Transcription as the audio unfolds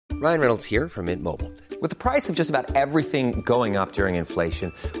Ryan Reynolds here from Mint Mobile. With the price of just about everything going up during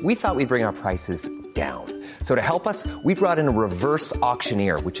inflation, we thought we'd bring our prices down. So to help us, we brought in a reverse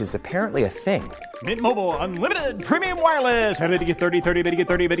auctioneer, which is apparently a thing. Mint Mobile Unlimited Premium Wireless. How to get 30, 30, bit to get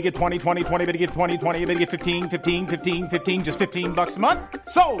 30, bit to get 20, 20, 20, bit to get 20, 20, bit to get 15, 15, 15, 15, just $15 a month?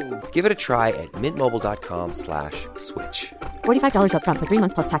 Sold! Give it a try at mintmobile.com/switch. $45 up front for 3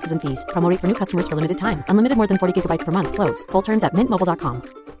 months plus taxes and fees. Promo rate for new customers for limited time. Unlimited more than 40 gigabytes per month. Slows full terms at mintmobile.com.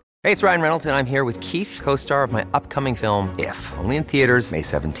 Hey, it's Ryan Reynolds, and I'm here with Keith, co-star of my upcoming film, If, only in theaters May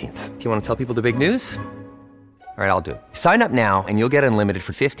 17th. Do you want to tell people the big news? All right, I'll do it. Sign up now and you'll get unlimited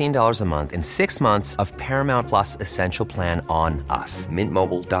for $15 a month and 6 months of Paramount Plus Essential Plan on us.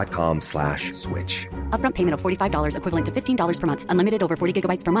 mintmobile.com/switch. Upfront payment of $45 equivalent to $15 per month. Unlimited over 40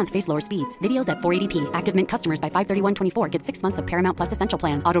 gigabytes per month. Face lower speeds. Videos at 480p. Active Mint customers by 531.24 get 6 months of Paramount Plus Essential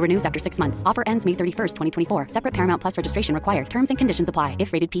Plan. Auto renews after 6 months. Offer ends May 31st, 2024. Separate Paramount Plus registration required. Terms and conditions apply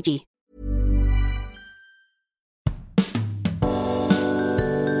if rated PG.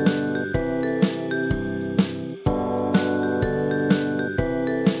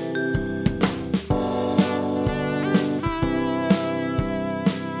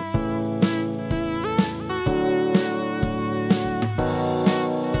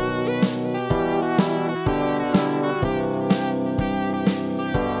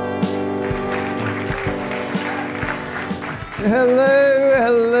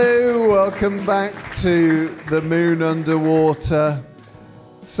 Hello, welcome back to The Moon Underwater.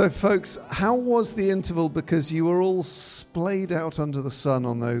 So folks, how was the interval? Because you were all splayed out under the sun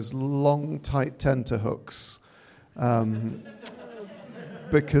on those long, tight tenterhooks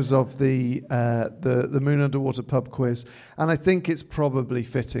because of the Moon Underwater pub quiz. And I think it's probably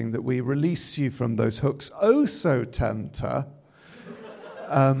fitting that we release you from those hooks oh so tenter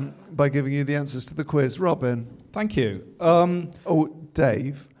by giving you the answers to the quiz. Robin. Thank you.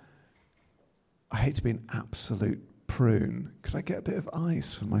 Dave, I hate to be an absolute prune. Could I get a bit of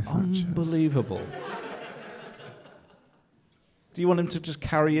ice for my Thatchers? Unbelievable. Do you want him to just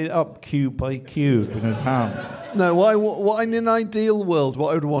carry it up cube by cube in his hand? No, what in an ideal world,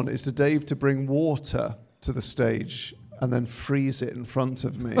 what I would want is for Dave to bring water to the stage and then freeze it in front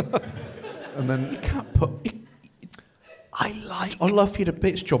of me. And then you can't put... I love you to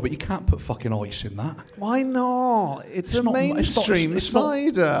bits, John, but you can't put fucking ice in that. Why not? It's a mainstream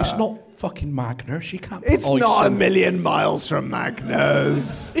cider. It's not fucking Magners. You can't put It's ice not in. a million miles from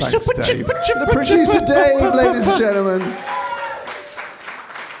Magners. It's Thanks, Dave. The producer, Dave, ladies and gentlemen.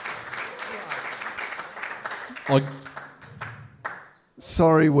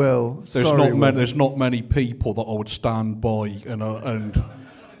 Sorry, Will. There's not many people that I would stand by and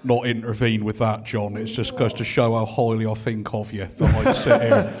not intervene with that, John. It just goes to show how highly I think of you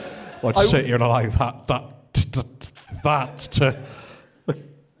that I'd sit here and allow that to.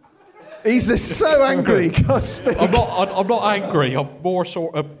 He's so angry. Can't speak. I'm not angry. I'm more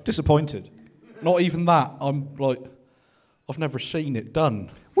sort of disappointed. Not even that. I'm like, I've never seen it done.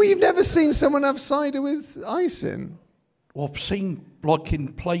 Well, you've never seen someone have cider with ice in? Well, I've seen, like,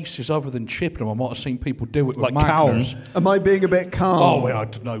 in places other than Chippenham, I might have seen people do it with like Magners. Calm. Am I being a bit calm? Oh, well,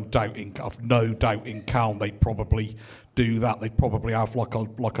 I've no doubt in Calm they'd probably do that. They'd probably have like a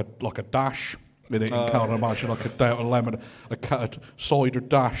dash in it in Calm. I imagine like a lemon, a cider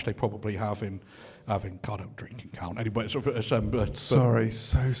dash. They probably have in. I don't drink in Calm anyway. Sorry,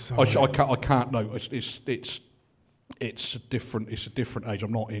 so sorry. I can't. No, it's a different age.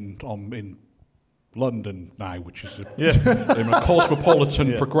 I'm in London now, which is in a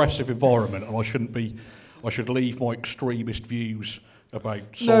cosmopolitan, progressive environment, and I should leave my extremist views about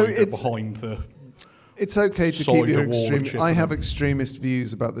cider behind the. It's okay to keep your extreme. I have Chippenham. extremist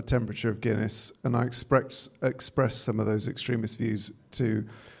views about the temperature of Guinness, and I express some of those extremist views to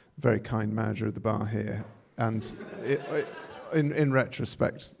a very kind manager of the bar here. And in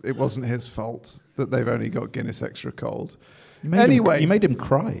retrospect, it wasn't his fault that they've only got Guinness extra cold. You made him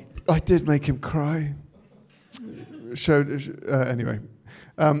cry. I did make him cry. Anyway,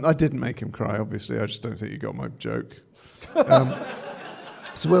 I didn't make him cry. Obviously, I just don't think you got my joke.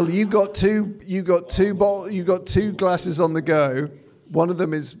 So, Will, you got two glasses on the go. One of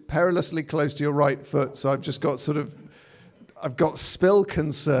them is perilously close to your right foot, so I've just got I've got spill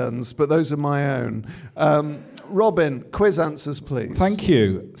concerns, but those are my own. Robin, quiz answers, please. Thank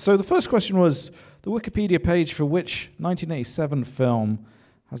you. So the first question was, the Wikipedia page for which 1987 film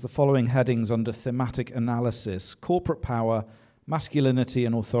has the following headings under thematic analysis: corporate power, masculinity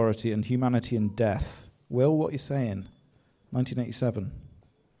and authority, and humanity and death. Will, what are you saying? 1987.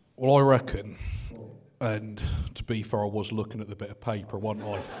 Well, I reckon, and to be fair, I was looking at the bit of paper, wasn't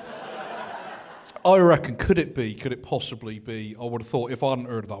I? I reckon, could it possibly be, I would have thought, if I hadn't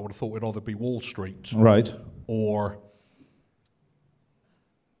heard of that, I would have thought it'd either be Wall Street. Right. Or,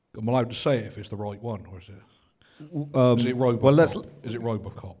 I'm allowed to say it if it's the right one, or is it? Is it RoboCop? Well, is it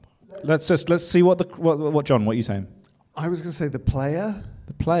RoboCop? Let's see what John, what are you saying? I was going to say The Player.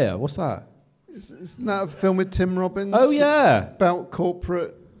 The Player, what's that? Isn't that a film with Tim Robbins? Oh, yeah.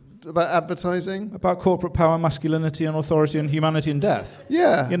 About advertising? About corporate power, masculinity and authority and humanity and death.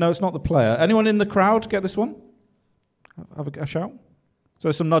 Yeah. You know, it's not The Player. Anyone in the crowd get this one? Have a shout? So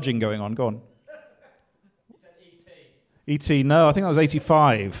there's some nudging going on. Go on. You said E.T. E.T., no, I think that was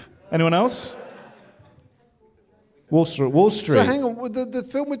 85. Anyone else? Wall Street. So hang on, the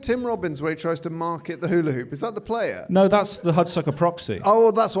film with Tim Robbins where he tries to market the hula hoop, is that The Player? No, that's the Hudsucker Proxy. Oh,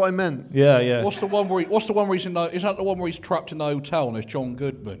 well, that's what I meant. Yeah. What's the one where he's in is that the one where he's trapped in the hotel and it's John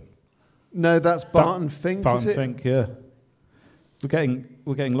Goodman? No, that's Barton Fink, Barton is it? Fink, yeah.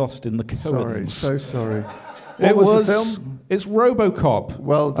 We're getting lost in the Coens. Sorry, so sorry. What was the film? It's RoboCop.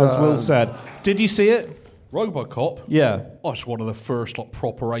 Well done. As Will said. Did you see it? RoboCop? Yeah. Oh, it's one of the first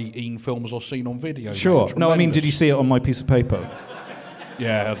proper 18 films I've seen on video. Sure. Mate. No, I mean, did you see it on my piece of paper?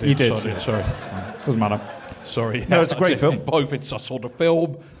 Yeah, I did. You did. Sorry. Doesn't matter. Sorry. No, it's a great film. Both I saw the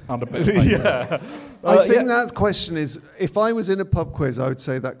film and a bit of paper. Yeah. I think that question is, if I was in a pub quiz, I would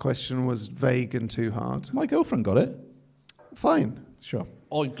say that question was vague and too hard. My girlfriend got it. Fine. Sure.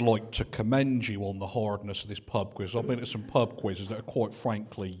 I'd like to commend you on the hardness of this pub quiz. I've been to some pub quizzes that are quite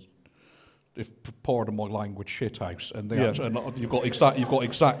frankly, if pardon my language, shithouse, and you've got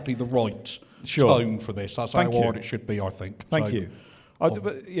exactly the right tone for this. That's how hard it should be, I think. Thank you.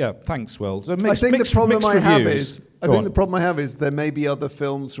 Thanks, Will. So I think the problem I have is there may be other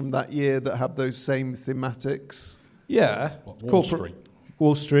films from that year that have those same thematics. Yeah. Wall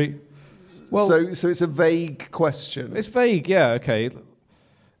Street. Well, so it's a vague question. It's vague, yeah, okay.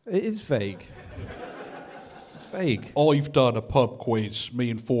 It is vague. It's vague. I've done a pub quiz.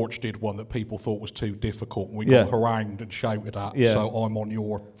 Me and Forge did one that people thought was too difficult, and we got harangued and shouted at. Yeah. So I'm on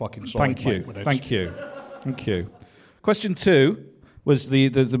your fucking side. Thank you. Question 2 was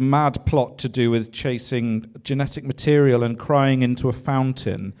the mad plot to do with chasing genetic material and crying into a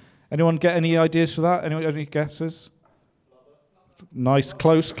fountain. Anyone get any ideas for that? Any guesses? Nice,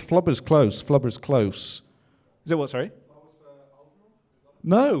 close. Flubber's close. Is it what, sorry?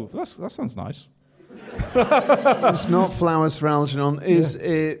 No, that sounds nice. It's not Flowers for Algernon. Is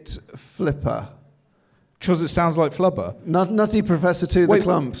it Flipper? Because it sounds like Flubber. Nutty Professor to the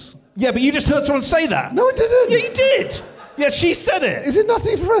Clumps. Yeah, but you just heard someone say that. No, I didn't. Yeah, you did. Yeah, she said it. Is it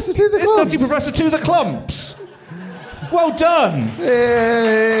Nutty Professor to the Clumps? It's Nutty Professor to the Clumps. Well done.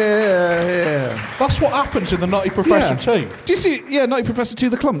 Yeah. That's what happens in the Nutty Professor too. Do you see? Yeah, Nutty Professor to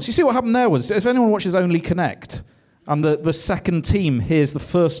the Clumps. You see what happened there was, if anyone watches Only Connect, and the second team hears the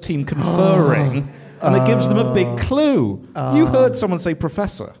first team conferring, and it gives them a big clue. You heard someone say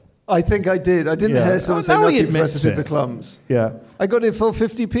Professor. I think I did. I didn't hear someone say Nutty Professor to the Clumps. Yeah. I got it for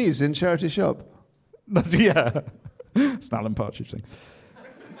 50p's in charity shop. Yeah. It's an Alan Partridge thing.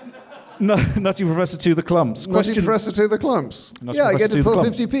 Nutty Professor to the Clumps. Nutty Professor to the Clumps. I get it for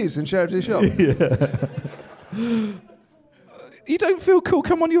 50p's in charity shop. Yeah. You don't feel cool.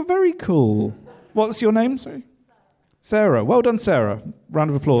 Come on, you're very cool. What's your name? Sorry. Sarah. Well done, Sarah. Round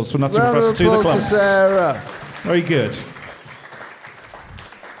of applause for Nutty Professor to the Clumps. Round of applause for Sarah. Very good.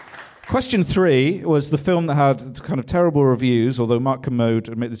 Question 3 was the film that had kind of terrible reviews, although Mark Commode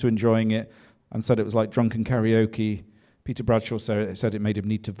admitted to enjoying it and said it was like drunken karaoke. Peter Bradshaw said it made him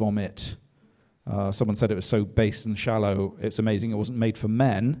need to vomit. Someone said it was so base and shallow, it's amazing it wasn't made for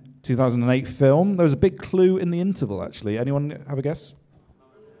men. 2008 film. There was a big clue in the interval, actually. Anyone have a guess?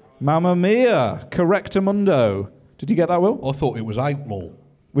 Mamma Mia! Correctamundo. Did you get that, Will? I thought it was Outlaw.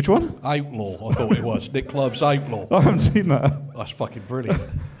 Which one? Outlaw, I thought it was. Nick Love's Outlaw. I haven't seen that. That's fucking brilliant.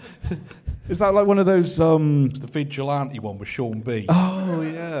 Is that like one of those... It's the Vigilante one with Sean Bean. Oh,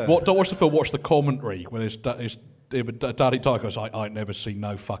 yeah. Don't watch the film, watch the commentary when Daddy Dyer goes, I ain't never seen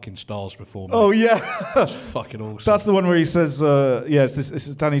no fucking stars before, mate. Oh, yeah. That's fucking awesome. That's the one where he says, it's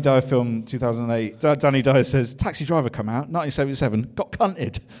a Danny Dyer film, 2008. Danny Dyer says, Taxi Driver come out, 1977, got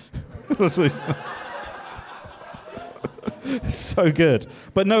cunted. That's what he said. So good.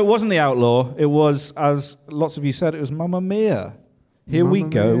 But no, it wasn't The Outlaw. It was, as lots of you said, it was Mamma Mia. Here we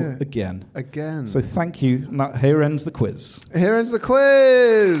go again. So thank you. Now, here ends the quiz. Here ends the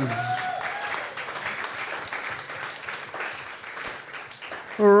quiz.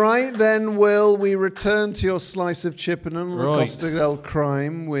 All right, then, Will, we return to your slice of Chippenham, La Costa del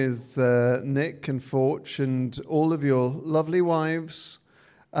Crime, with Nick and Forge and all of your lovely wives.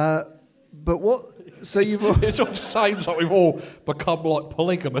 But what? So you've. It just sounds like we've all become like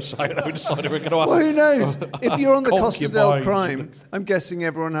polygamous out there. We decided we're going to have. Well, who knows? If you're on the Costa del concubines. Crime, I'm guessing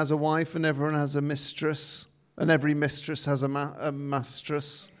everyone has a wife and everyone has a mistress, and every mistress has a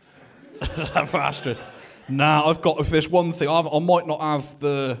mistress. Faster. Nah, I've got. If there's one thing, I might not have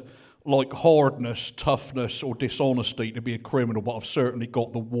the like hardness, toughness, or dishonesty to be a criminal, but I've certainly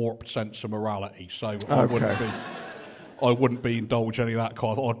got the warped sense of morality. So I wouldn't be indulging any of that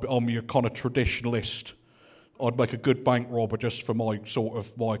kind of. I'm your kind of traditionalist. I'd make a good bank robber just for my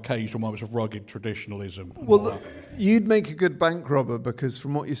occasional moments of rugged traditionalism. Well, you'd make a good bank robber because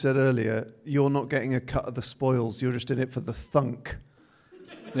from what you said earlier, you're not getting a cut of the spoils. You're just in it for the thunk.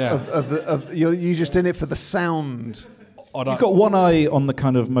 Yeah. You're just in it for the sound. You've got one eye on the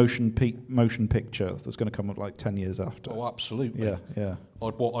kind of motion picture that's going to come up like 10 years after. Oh, absolutely. Yeah.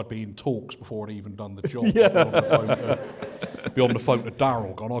 I'd be in talks before I'd even done the job. Yeah. Be on the phone to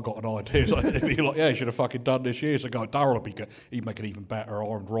Daryl, going, I got an idea. So he'd be like, yeah, you should have fucking done this years ago. Daryl would be good. He'd make an even better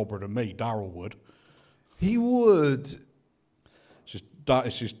armed robber than me. Daryl would. He would.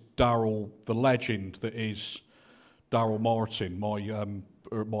 It's just Daryl, the legend that is Daryl Martin,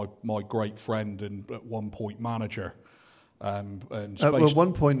 my great friend and at one point manager. And at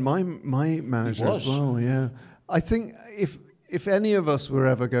one point, my manager as well. Yeah, I think if any of us were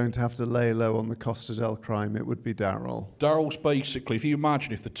ever going to have to lay low on the Costa del Crime, it would be Daryl. Daryl's basically, if you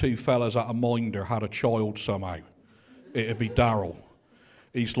imagine if the two fellas at a Minder had a child somehow, it'd be Daryl.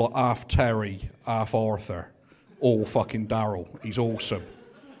 He's like half Terry, half Arthur, all fucking Daryl. He's awesome.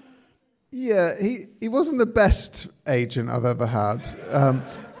 Yeah, he wasn't the best agent I've ever had.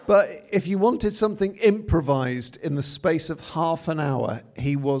 But if you wanted something improvised in the space of half an hour,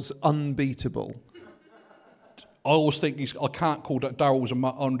 he was unbeatable. I always think I can't call that Daryl was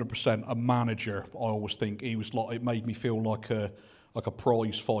 100% a manager. I always think he was like, it made me feel like a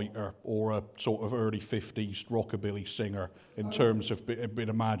prize fighter or a sort of early 50s rockabilly singer in terms of being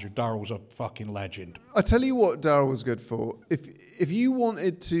a manager. Daryl's a fucking legend. I tell you what Daryl was good for. If you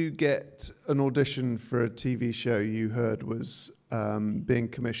wanted to get an audition for a TV show you heard was being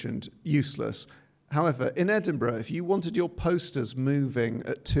commissioned, useless. However, in Edinburgh, if you wanted your posters moving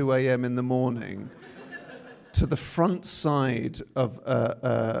at 2 a.m. in the morning to the front side of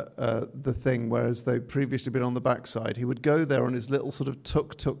the thing, whereas they'd previously been on the backside, he would go there on his little sort of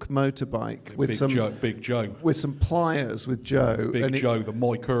tuk-tuk motorbike with Big Joe. With some pliers with Joe. Big Joe, the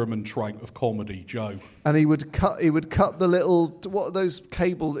Mike Ehrmantraut of comedy, Joe. And he would cut the little, what are those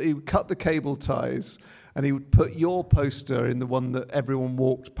cable, he would cut the cable ties and he would put your poster in the one that everyone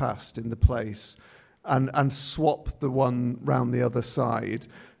walked past in the place and swap the one round the other side.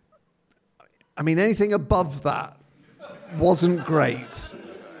 I mean, anything above that wasn't great.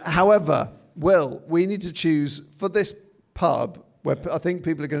 However, Will, we need to choose for this pub, where I think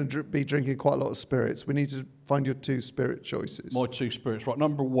people are going to be drinking quite a lot of spirits, we need to find your two spirit choices. My two spirits, right.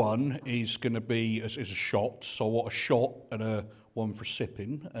 Number one is going to be is a shot. So I want a shot and a one for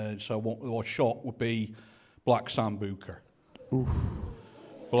sipping. So what shot would be Black Sambuca. Oof.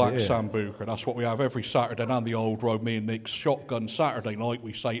 Black Sambuca. That's what we have every Saturday down the old road. Me and Nick's shotgun Saturday night.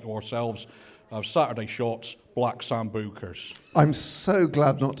 We say to ourselves, have Saturday shots, Black Sambucas. I'm so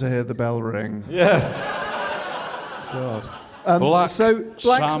glad not to hear the bell ring. Yeah. God. Black Sambucas.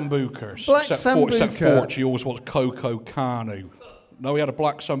 Sambucas. Black Sambuca. Except Forty always wants Coco Canu. No, we had a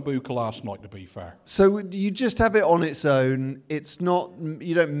Black Sambuca last night, to be fair. So you just have it on its own. It's not,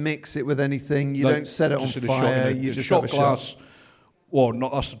 you don't mix it with anything. You don't set it on fire. You just have a glass. Well,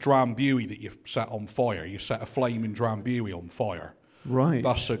 that's the Drambuie that you set on fire. You set a flaming Drambuie on fire. Right.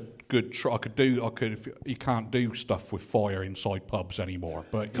 That's a good try. You can't do stuff with fire inside pubs anymore.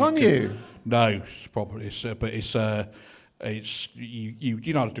 But Can you? No, you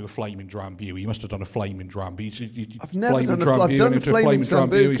know how to do a flaming Drambuie. You must have done a flaming Drambuie. I've never done I've done flaming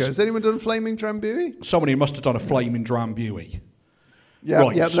Sambuca. Has anyone done flaming Drambuie? Somebody must have done a flaming Drambuie. Yeah,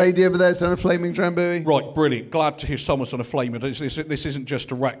 right, so, lady over there's done a flaming Drambuie. Right, brilliant. Glad to hear someone's done a flaming. This isn't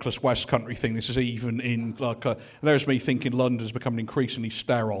just a reckless West Country thing. This is even in there's me thinking London's becoming increasingly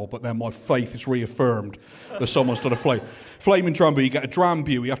sterile, but then my faith is reaffirmed that someone's done a flaming Drambuie. You get a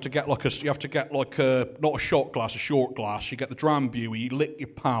Drambuie. You have to get not a shot glass, a short glass. You get the Drambuie. You lick your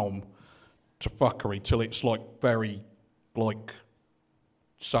palm to fuckery till it's very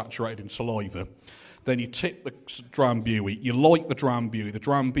saturated in saliva. Then you tip the Drambuie, you light the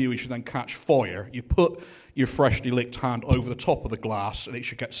Drambuie should then catch fire. You put your freshly licked hand over the top of the glass and it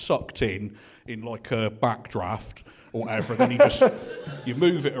should get sucked in like a backdraft or whatever. Then you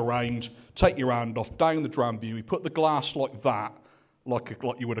move it around, take your hand off, down the Drambuie, put the glass like that, like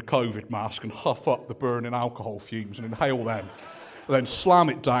you would a COVID mask, and huff up the burning alcohol fumes and inhale them. and then slam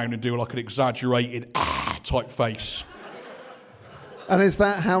it down and do like an exaggerated type face. And is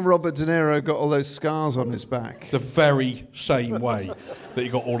that how Robert De Niro got all those scars on his back? The very same way that he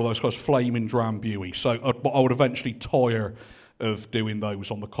got all of those guys flaming Drambuie. So I would eventually tire of doing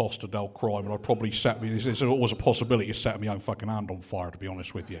those on the Costa del Crime, and I'd probably there's always a possibility of setting my own fucking hand on fire, to be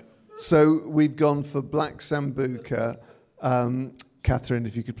honest with you. So we've gone for Black Sambuca. Catherine,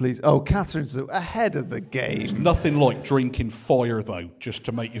 if you could please. Oh, Catherine's ahead of the game. There's nothing like drinking fire, though, just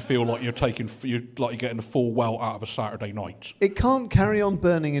to make you feel like you're getting a full well out of a Saturday night. It can't carry on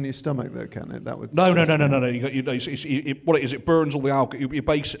burning in your stomach, though, can it? That would No. What it is, it burns all the alcohol. You're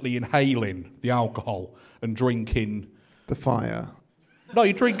basically inhaling the alcohol and drinking the fire. No,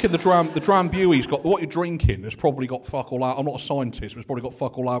 you're drinking the Drambuie's got what you're drinking. It's probably got fuck all. I'm not a scientist, but it's probably got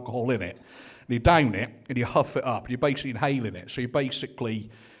fuck all alcohol in it. And you down it and you huff it up. And you're basically inhaling it. So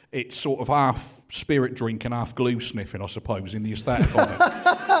it's sort of half spirit drinking, half glue sniffing, I suppose, in the aesthetic of it.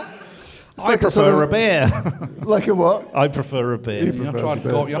 I prefer a beer. Like a what? I prefer a beer. You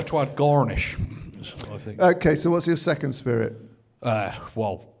have to add garnish. I think. Okay, so what's your second spirit?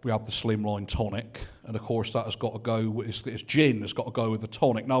 Well, we have the Slimline tonic, and of course that has got to go. It's gin has got to go with the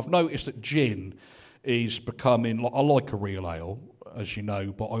tonic. Now I've noticed that gin is becoming. I like a real ale, as you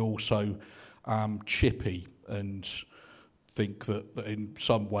know, but I also am chippy and think that in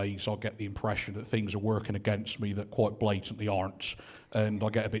some ways I get the impression that things are working against me that quite blatantly aren't, and I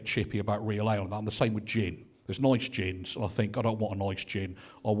get a bit chippy about real ale. And I'm the same with gin. There's nice gins, and I think I don't want a nice gin.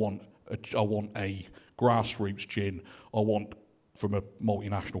 I want a grassroots gin. I want from a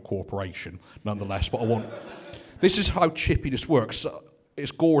multinational corporation, nonetheless. But this is how chippiness works.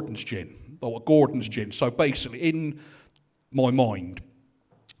 It's Gordon's gin. Gordon's gin. So basically, in my mind,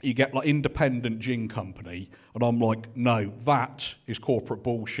 you get like independent gin company, and I'm like, no, that is corporate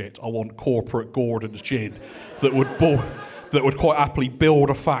bullshit. I want corporate Gordon's gin that would quite happily build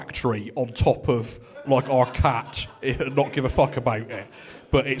a factory on top of like our cat and not give a fuck about it.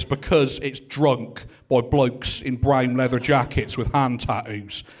 But it's because it's drunk by blokes in brown leather jackets with hand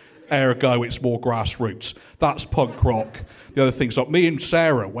tattoos. Ergo, it's more grassroots. That's punk rock. The other thing's like me and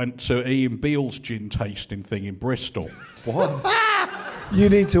Sarah went to Ian Beale's gin tasting thing in Bristol. What? You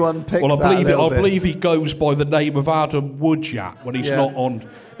need to unpick well, I believe he goes by the name of Adam Woodyat when he's not on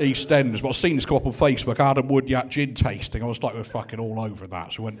EastEnders. But I've seen this come up on Facebook, Adam Woodyat gin tasting. I was like, we're fucking all over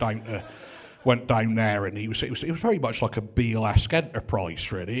that. So I went down there, and it was very much like a Beale-esque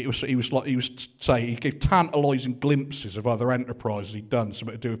enterprise, really. He gave tantalising glimpses of other enterprises he'd done,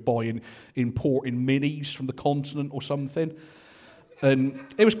 something to do with importing minis from the continent or something. And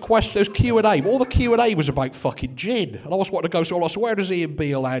it was Q&A, but all the Q&A was about fucking gin. And I was wanting to go, so where does Ian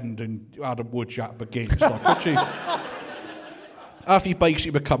Beale end and Adam Woodyat begin? After you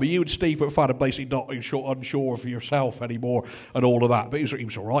basically become you and Steve McFadden basically not unsure of yourself anymore and all of that. But he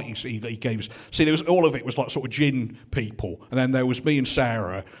was all right. He gave us... See, all of it was like sort of gin people. And then there was me and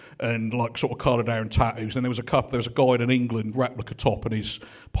Sarah and like sort of coloured hair and tattoos. And there was a guy in an England replica top and his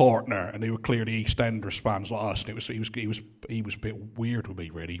partner, and they were clearly EastEnders fans like us. And he was a bit weird with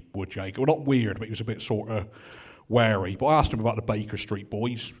me, really, Woodjake. Well, not weird, but he was a bit sort of wary. But I asked him about the Baker Street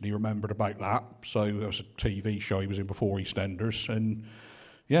Boys, and he remembered about that. So there was a TV show he was in before EastEnders, and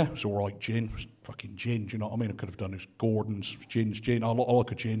yeah, it was all right gin. It was fucking gin, do you know what I mean? I could have done it. Gordon's, gin's gin. I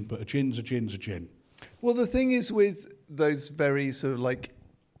like a gin, but a gin's a gin. Well, the thing is with those very sort of like,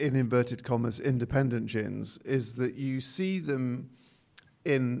 in inverted commas, independent gins, is that you see them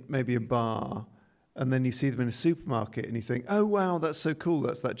in maybe a bar, and then you see them in a supermarket and you think, oh, wow, that's so cool,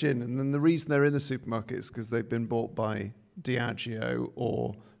 that's that gin. And then the reason they're in the supermarket is because they've been bought by Diageo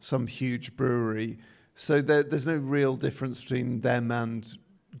or some huge brewery. So there's no real difference between them and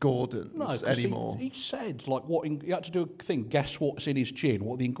Gordon's anymore. He said, like, he had to do a thing, guess what's in his gin,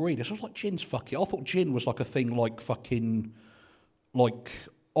 what are the ingredients. I was like, gin's fucking... I thought gin was like a thing like fucking... like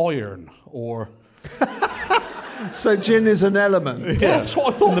iron or... So gin is an element. Yeah, that's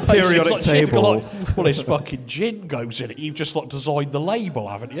what I thought. In the periodic table. Well, this fucking gin goes in it. You've just like designed the label,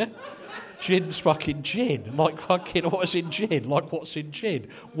 haven't you? Gin's fucking gin. Like fucking what's in gin? Like what's in gin?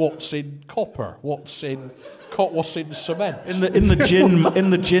 What's in copper? What's in cement? In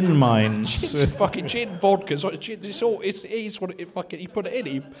the gin mines. It's fucking gin vodka. It's what it fucking. You put it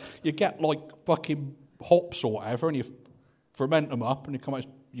in. You get like fucking hops or whatever, and you ferment them up, and you come out.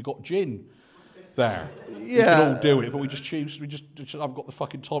 You got gin. There. Yeah. We can all do it, but we just haven't got the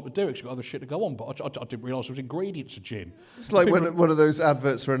fucking time to do it because we've got other shit to go on. But I didn't realise there was ingredients of gin. It's like one of those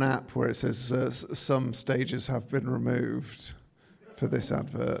adverts for an app where it says some stages have been removed for this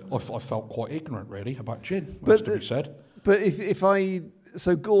advert. I felt quite ignorant, really, about gin, that's to be said. But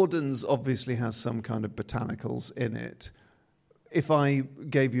so Gordon's obviously has some kind of botanicals in it. if I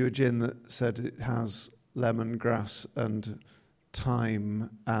gave you a gin that said it has lemongrass and thyme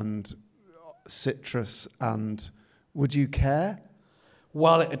and citrus, and would you care?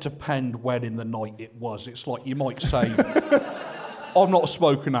 Well, it'd depend when in the night it was. It's like you might say, I'm not a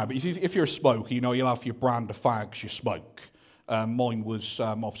smoker now, but if you're a smoker, you'll have your brand of fags you smoke. Mine was,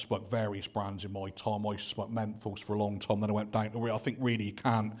 I've smoked various brands in my time. I used to smoke menthols for a long time, then I went down to I think really you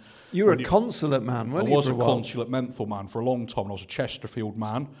can't. You were a consulate man, weren't you? I was a consulate menthol man for a long time. I was a Chesterfield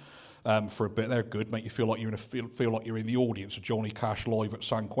man for a bit. They're good, make you feel like you're feel like you're in the audience of Johnny Cash live at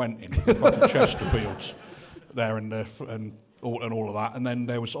San Quentin with the fucking Chesterfields there and all of that. And then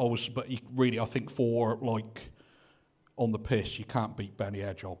I think for like on the piss, you can't beat Benny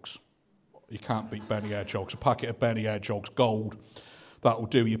Hedgehogs. You can't beat Benny Hedgehogs. A packet of Benny Hedgehogs Gold, that will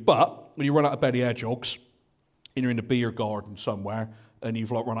do you. But when you run out of Benny Hedgehogs and you're in a beer garden somewhere and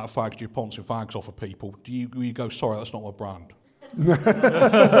you've like run out of fags, you're pouncing fags off of people, do you go, sorry, that's not my brand?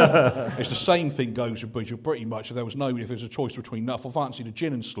 It's the same thing goes with Bridget pretty much. If there's a choice between if I fancied a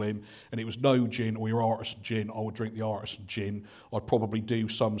gin and slim and it was no gin or your artisan gin, I would drink the artisan gin. I'd probably do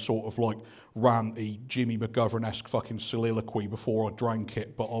some sort of like ranty Jimmy McGovern-esque fucking soliloquy before I drank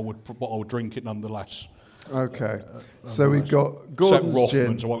it, but I would drink it nonetheless. Okay, so we've got Gordon's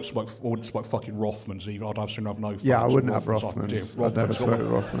Rothmans. gin. I wouldn't smoke fucking Rothmans even. I'd have no. Yeah, I wouldn't have Rothmans. I'd never smoke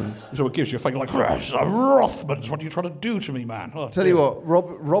Rothmans. So it gives you a thing like, Rothmans, what are you trying to do to me, man? Tell you what,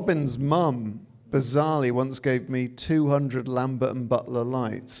 Robin's mum, bizarrely, once gave me 200 Lambert and Butler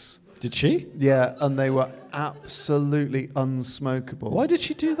lights. Did she? Yeah, and they were absolutely unsmokable. Why did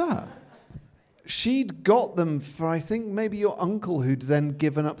she do that? She'd got them for, I think, maybe your uncle who'd then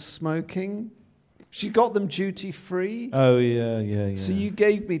given up smoking. She got them duty-free. Oh, yeah. So you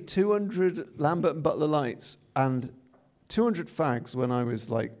gave me 200 Lambert and Butler lights and 200 fags when I was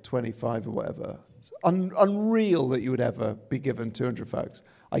like 25 or whatever. It's unreal that you would ever be given 200 fags.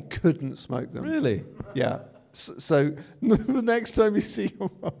 I couldn't smoke them. Really? Yeah. So the next time you see your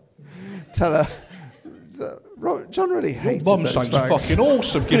mum, tell her, John really hated Mum those sounds fags. fucking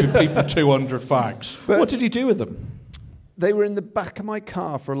awesome giving people 200 fags. But what did you do with them? they were in the back of my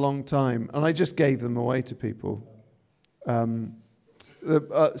car for a long time, and I just gave them away to people.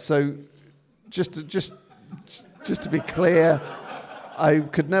 So, just to be clear, I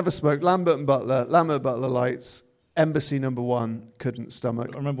could never smoke Lambert and Butler Lights. Embassy number 1, couldn't stomach.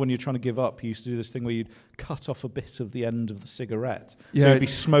 I remember when you were trying to give up, you used to do this thing where you'd cut off a bit of the end of the cigarette, Yeah, so you'd be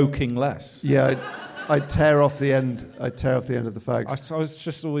smoking less. Yeah, I'd tear off the end. I'd tear off the end of the fags. I was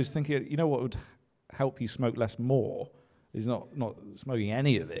just always thinking, you know what would help you smoke less more is not smoking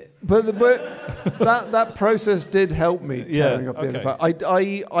any of it. But that process did help me tearing up the end of the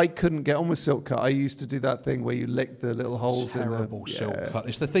fag. I couldn't get on with silk cut. I used to do that thing where you lick the little holes in the... Terrible silk cut.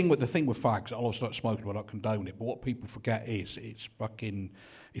 It's the thing with fags. I'll also not smoking, but I don't condone it. But what people forget is it's fucking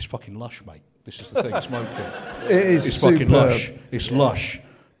lush, mate. This is the thing. Smoking. It's fucking superb. lush. It's lush.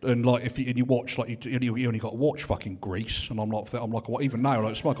 And like if you watch, like you only got to watch fucking Grease, and I'm like well, even now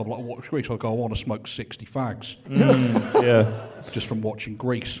like smoke, I'm like watch Grease. I go, I want to smoke 60 fags. Yeah, just from watching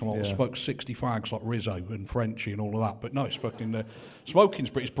Grease, I want to smoke 60 fags like Rizzo and Frenchie and all of that. But no, it's fucking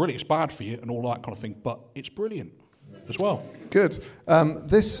smoking's it's brilliant. It's bad for you and all that kind of thing, but it's brilliant as well. Good.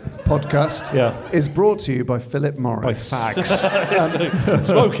 This podcast is brought to you by Philip Morris. by fags.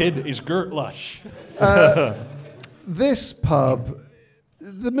 Smoking is Gert Lush. This pub,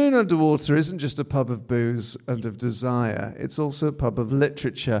 the Moon Underwater, isn't just a pub of booze and of desire. It's also a pub of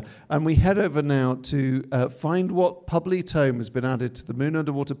literature. And we head over now to find what publi tome has been added to the Moon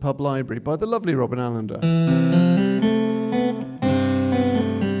Underwater Pub Library by the lovely Robin Allender.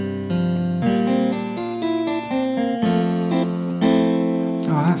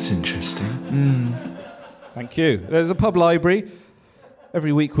 Oh, that's interesting. Thank you. There's a pub library.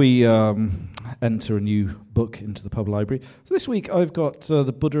 Every week we enter a new book into the pub library. So this week I've got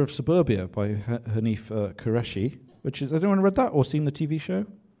The Buddha of Suburbia by Hanif Qureshi, which is, has anyone read that or seen the TV show?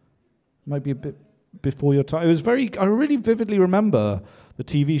 Might be a bit before your time. I really vividly remember the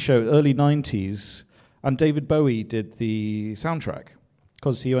TV show, early 90s, and David Bowie did the soundtrack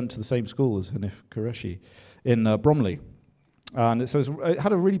because he went to the same school as Hanif Qureshi in Bromley. And so it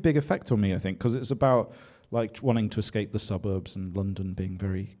had a really big effect on me, I think, because it's about like wanting to escape the suburbs and London being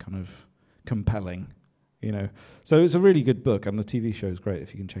very kind of compelling, you know. So it's a really good book, and the TV show is great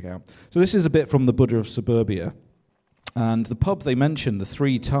if you can check it out. So this is a bit from The Buddha of Suburbia. And the pub they mentioned, the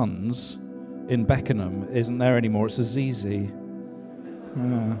 3 Tons in Beckenham, isn't there anymore. It's a ZZ.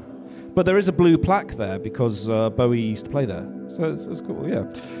 But there is a blue plaque there because Bowie used to play there. So it's cool, yeah.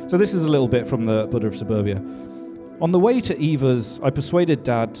 So this is a little bit from The Buddha of Suburbia. On the way to Eva's, I persuaded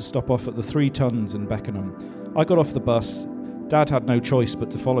Dad to stop off at the 3 Tons in Beckenham. I got off the bus. Dad had no choice but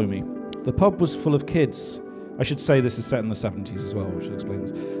to follow me. The pub was full of kids. I should say this is set in the 70s as well, I should explain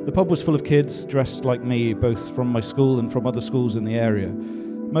this. The pub was full of kids dressed like me, both from my school and from other schools in the area.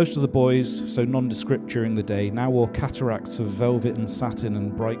 Most of the boys, so nondescript during the day, now wore cataracts of velvet and satin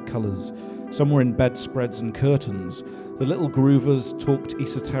and bright colours. Some were in bedspreads and curtains. The little groovers talked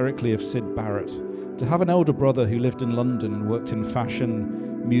esoterically of Syd Barrett. To have an elder brother who lived in London and worked in fashion,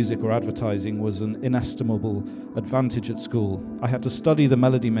 music or advertising was an inestimable advantage at school. I had to study The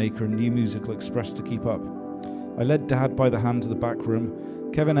Melody Maker and New Musical Express to keep up. I led Dad by the hand to the back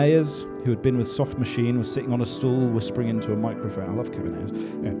room. Kevin Ayers, who had been with Soft Machine, was sitting on a stool whispering into a microphone. I love Kevin Ayers.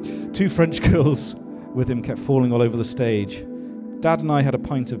 Yeah. 2 French girls with him kept falling all over the stage. Dad and I had a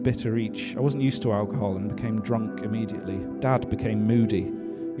pint of bitter each. I wasn't used to alcohol and became drunk immediately. Dad became moody.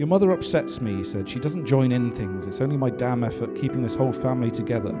 Your mother upsets me, he said. She doesn't join in things. It's only my damn effort keeping this whole family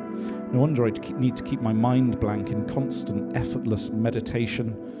together. No wonder I need to keep my mind blank in constant, effortless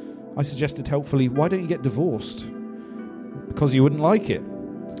meditation. I suggested helpfully, why don't you get divorced? Because you wouldn't like it.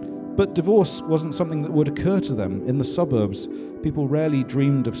 But divorce wasn't something that would occur to them. In the suburbs, people rarely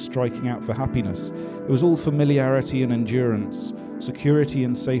dreamed of striking out for happiness. It was all familiarity and endurance. Security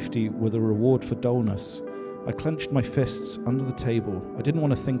and safety were the reward for dullness. I clenched my fists under the table. I didn't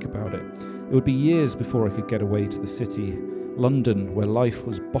want to think about it. It would be years before I could get away to the city, London, where life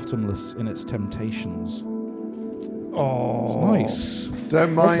was bottomless in its temptations. Oh, it's nice.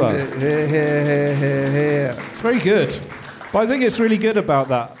 Don't mind it. Here. It's very good. But I think it's really good about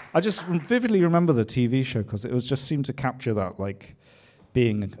that. I just vividly remember the TV show because it was just seemed to capture that, like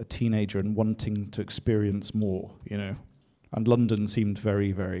being a teenager and wanting to experience more, you know. And London seemed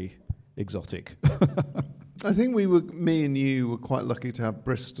very, very exotic. I think me and you were quite lucky to have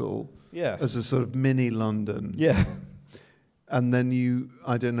Bristol as a sort of mini London. Yeah. And then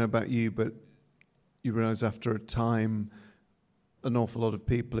I don't know about you, but you realise after a time, an awful lot of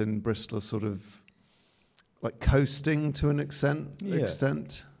people in Bristol are sort of like coasting to an extent.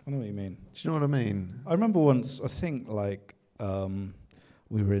 I know what you mean. Do you know what I mean? I remember once, I think, like,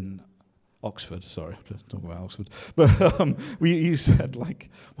 we were in Oxford, sorry, I'm just talking about Oxford. But you said, like,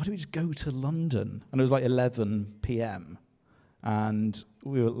 why don't we just go to London? And it was like 11 p.m. And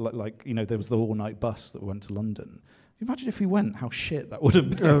we were like, you know, there was the all-night bus that went to London. Imagine if we went, how shit that would have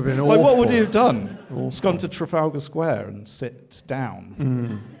been. That would have been like, awful. what would he have done? Awful. Just gone to Trafalgar Square and sit down.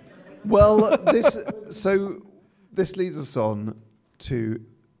 Mm. Well, this leads us on to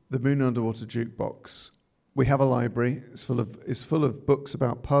the Moon Underwater Jukebox. We have a library. It's full of books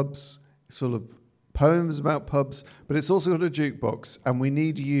about pubs. It's full of poems about pubs, but it's also got a jukebox, and we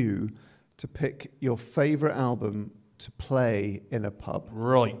need you to pick your favourite album to play in a pub.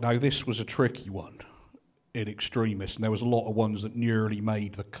 Right, now this was a tricky one in extremis, and there was a lot of ones that nearly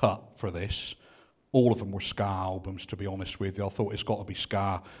made the cut for this. All of them were ska albums, to be honest with you. I thought it's got to be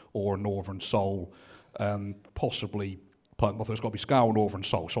ska or Northern Soul, possibly punk. I thought it's got to be ska or Northern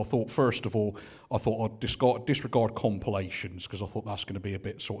Soul. So I thought, first of all, I'd disregard compilations because I thought that's going to be a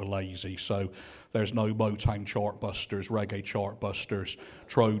bit sort of lazy. So there's no Motown Chartbusters, Reggae Chartbusters,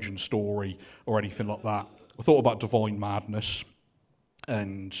 Trojan Story, or anything like that. I thought about Divine Madness.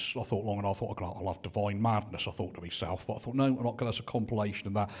 And I thought long and I thought, I'll have Divine Madness, I thought to myself. But I thought, no, I'm not going to, that's a compilation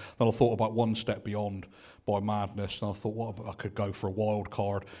of that. Then I thought about One Step Beyond by Madness. And I thought, well, I could go for a wild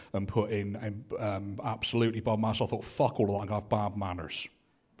card and put in Absolutely by Madness. I thought, fuck all of that, I'm going to have Bad Manners.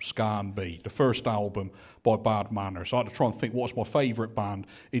 Scan B, the first album by Bad Manners. I had to try and think what's my favourite band,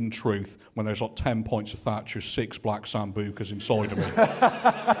 in truth, when there's like 10 points of Thatcher, 6 Black Sambucas inside of me.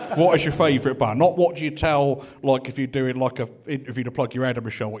 What is your favourite band? Not what do you tell, like if you're doing like an interview to plug your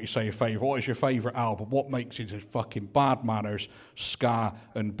Edinburgh show, what you say your favourite. What is your favourite album? What makes it fucking Bad Manners, Ska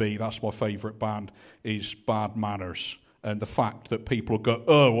and B. That's my favourite band, is Bad Manners. And the fact that people go,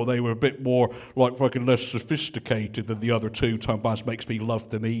 oh, well, they were a bit more, like, fucking less sophisticated than the other two-tone bands makes me love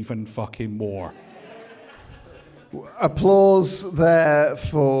them even fucking more. Applause there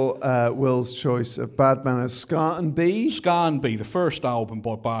for Will's choice of Bad Manners, Ska and B. Ska and B, the first album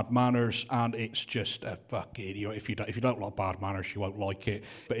by Bad Manners, and it's just a fucking, you know, if you don't like Bad Manners, you won't like it.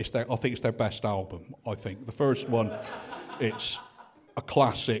 But I think it's their best album, I think. The first one, it's a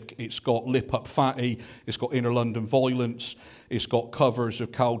classic. It's got Lip Up Fatty, it's got Inner London Violence, it's got covers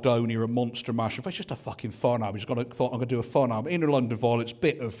of Caledonia and Monster Mash. It's just a fucking fun album. I'm going to do a fun album. Inner London Violence,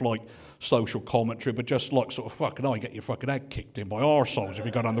 bit of like social commentary, but just like sort of fucking, you get your fucking head kicked in by arseholes if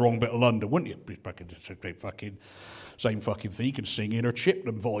you go down the wrong bit of London, wouldn't you? Fucking same fucking thing. You can sing Inner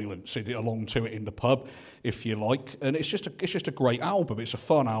Chippenham Violence along to it in the pub if you like, and it's just a great album. It's a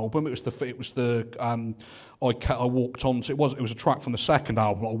fun album. I walked on to, it was a track from the second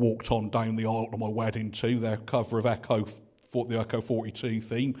album I walked on down the aisle to my wedding to, their cover of Echo Echo 42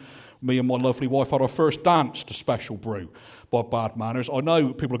 theme. Me and my lovely wife had our first dance to Special Brew by Bad Manners. I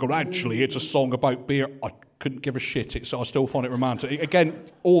know people are going, actually, it's a song about beer. I couldn't give a shit. I still find it romantic. Again,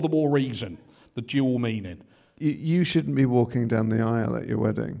 all the more reason, the dual meaning. You shouldn't be walking down the aisle at your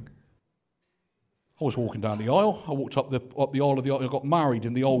wedding. I was walking down the aisle. I walked up the aisle of the aisle. I got married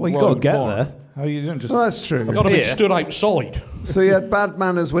in the old Well, you got to get there. How you don't just... Well, that's true. I got to be stood outside. So you had bad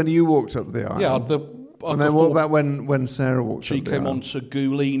manners when you walked up the aisle? Yeah. And then what about when Sarah walked up the aisle? She came on to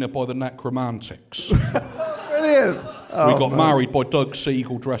Gulina by the Necromantics. Brilliant. We got married by Doug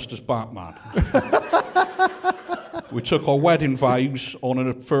Siegel dressed as Batman. We took our wedding vows on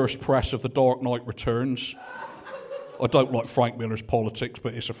a first press of The Dark Knight Returns. I don't like Frank Miller's politics,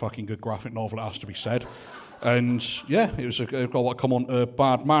 but it's a fucking good graphic novel, it has to be said. And yeah, it was come on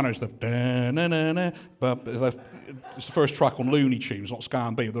Bad Manners. It's the first track on Looney Tunes, not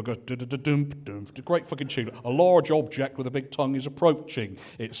Scan B. They'll go great fucking tune. A large object with a big tongue is approaching.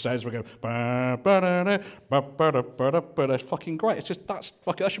 It says we go. It's fucking great. It's just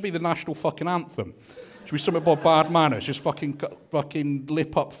that should be the national fucking anthem. It should be something by Bad Manners. Just fucking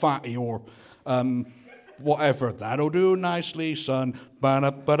lip up fatty or. Whatever, that'll do nicely, son.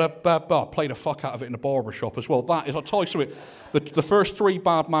 I played the fuck out of it in a barber shop as well. I'll tell you something. The first 3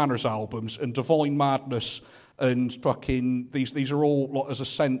 Bad Manners albums and Divine Madness and fucking these are all as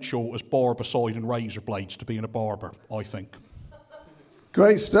essential as Barbicide and razor blades to being a barber, I think.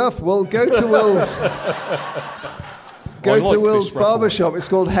 Great stuff. Well, go to Will's. Will's barbershop. It's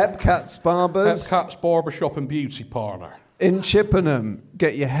called Hepcat's Barbers. Hepcat's Barbershop and Beauty Parlour. In Chippenham.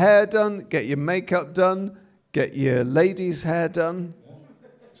 Get your hair done, get your makeup done, get your ladies' hair done.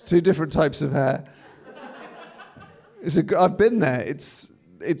 It's 2 different types of hair. I've been there. It's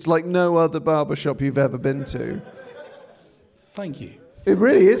like no other barbershop you've ever been to. Thank you. It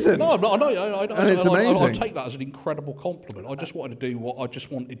really isn't. No, and it's amazing. I take that as an incredible compliment. I just wanted to do what I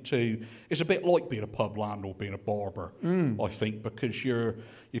just wanted to. It's a bit like being a pub landlord, being a barber. I think because you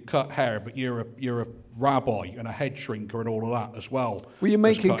cut hair, but you're a rabbi and a head shrinker and all of that as well. Well, you're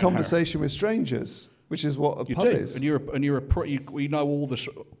making conversation with strangers, which is what a pub is. And we know all the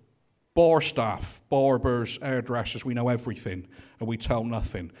bar staff, barbers, hairdressers. We know everything, and we tell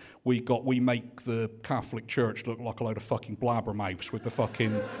nothing. We make the Catholic Church look like a load of fucking blabbermouths with the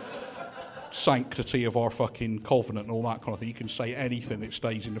fucking sanctity of our fucking covenant and all that kind of thing. You can say anything, it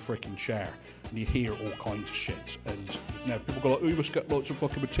stays in the freaking chair, and you hear all kinds of shit. And people go like, "Oh, you must get lots of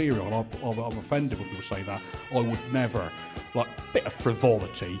fucking material." And I'm offended when people say that. I would never. Like a bit of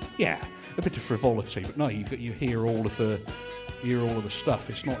frivolity, yeah, a bit of frivolity, but no, you hear all of the. All of the stuff.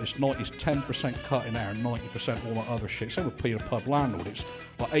 It's 10% cutting hair and 90% all that other shit. Same with being a pub landlord. It's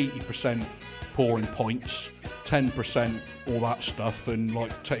like 80% pouring pints, 10% all that stuff, and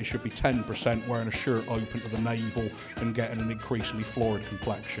like it should be 10% wearing a shirt open to the navel and getting an increasingly florid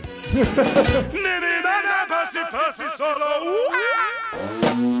complexion.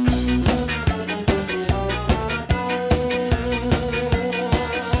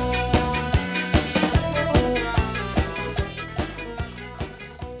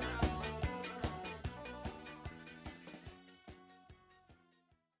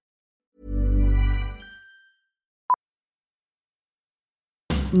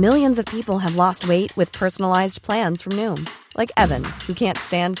 Millions of people have lost weight with personalized plans from Noom. Like Evan, who can't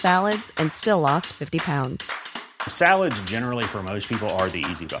stand salads and still lost 50 pounds. Salads generally for most people are the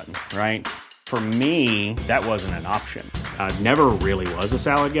easy button, right? For me, that wasn't an option. I never really was a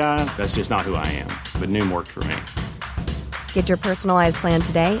salad guy. That's just not who I am. But Noom worked for me. Get your personalized plan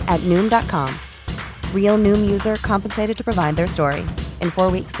today at Noom.com. Real Noom user compensated to provide their story. In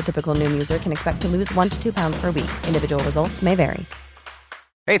 4 weeks, the typical Noom user can expect to lose 1 to 2 pounds per week. Individual results may vary.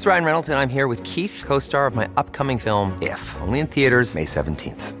 Hey, it's Ryan Reynolds, and I'm here with Keith, co-star of my upcoming film, If, only in theaters May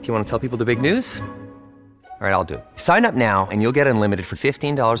 17th. Do you want to tell people the big news? All right, I'll do it. Sign up now and you'll get unlimited for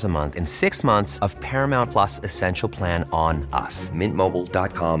 $15 a month and 6 months of Paramount Plus Essential Plan on us.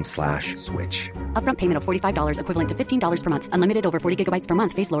 MintMobile.com/switch. Upfront payment of $45 equivalent to $15 per month. Unlimited over 40 gigabytes per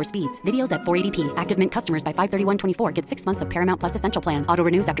month. Face lower speeds. Videos at 480p. Active Mint customers by 531.24 get 6 months of Paramount Plus Essential Plan. Auto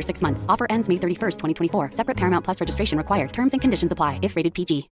renews after 6 months. Offer ends May 31st, 2024. Separate Paramount Plus registration required. Terms and conditions apply if rated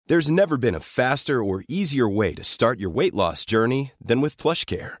PG. There's never been a faster or easier way to start your weight loss journey than with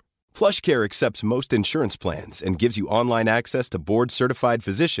PlushCare. PlushCare accepts most insurance plans and gives you online access to board-certified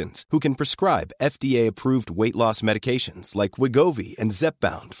physicians who can prescribe FDA-approved weight loss medications like Wegovy and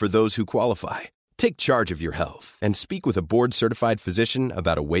Zepbound for those who qualify. Take charge of your health and speak with a board-certified physician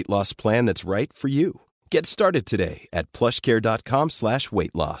about a weight loss plan that's right for you. Get started today at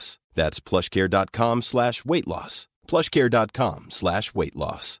plushcare.com/weight loss. That's plushcare.com/weight loss. plushcare.com/weight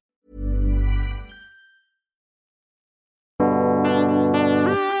loss.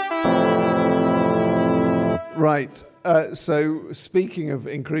 Right. So, speaking of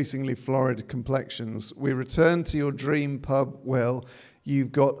increasingly florid complexions, we return to your dream pub, Will.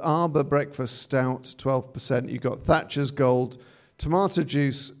 You've got Arbor Breakfast Stout, 12%. You've got Thatcher's Gold, tomato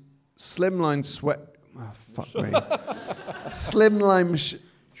juice, Slimline Sweat... Oh, fuck me. Slimline...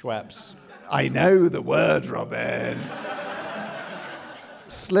 Schweppes. I know the word, Robin.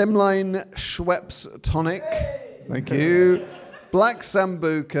 Slimline Schweppes Tonic. Thank you. Black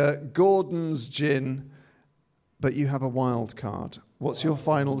Sambuca, Gordon's Gin... But you have a wild card. What's your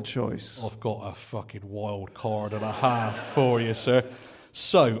final choice? I've got a fucking wild card and a half for you, sir.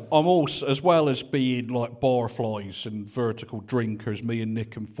 So, I'm also, as well as being like barflies and vertical drinkers, me and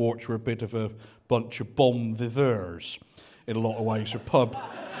Nick and Forge are a bit of a bunch of bon viveurs in a lot of ways.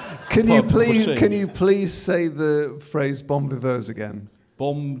 Can you please say the phrase bon viveurs again?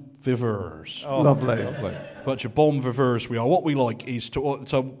 Bon viveurs. Oh, lovely. Bunch of bon viveurs we are. What we like is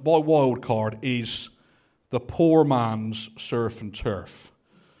so my wild card is the poor man's surf and turf.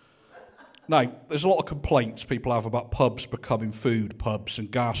 Now, there's a lot of complaints people have about pubs becoming food pubs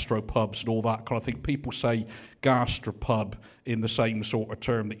and gastropubs and all that kind of thing. People say gastropub in the same sort of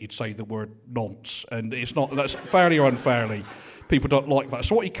term that you'd say the word nonce, and it's not. That's fairly or unfairly. People don't like that.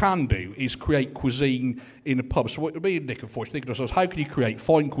 So what you can do is create cuisine in a pub. So what me and Nick, unfortunately, thinking to ourselves, how can you create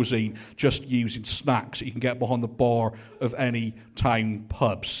fine cuisine just using snacks that you can get behind the bar of any town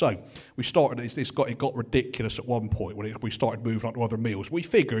pub? So we started it got ridiculous at one point when we started moving on to other meals. We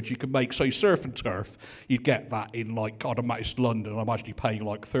figured you could make, say, surf and turf. You'd get that in like, I'd imagine it's London. I imagine you pay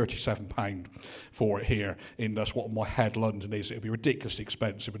like £37 for it here. That's what my head London is. It'd be ridiculously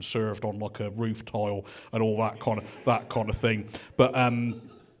expensive and served on like a roof tile and all that kind of thing. But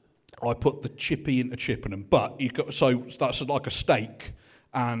I put the chippy into Chippenham. But so that's like a steak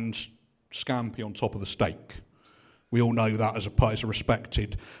and scampi on top of the steak. We all know that as a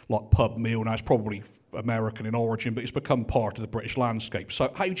respected like pub meal. Now it's probably American in origin, but it's become part of the British landscape.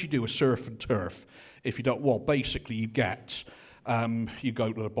 So how do you do a surf and turf if you don't? Well, basically you get. You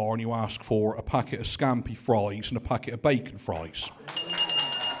go to the bar and you ask for a packet of scampi fries and a packet of bacon fries.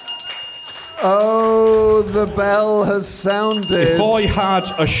 Oh, the bell has sounded. If I had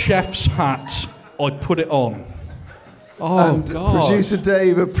a chef's hat, I'd put it on. Oh, and God. Producer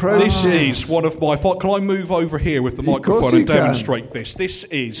Dave approaches. This is one of my... Can I move over here with the microphone and demonstrate this? This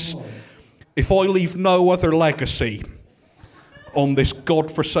is... If I leave no other legacy on this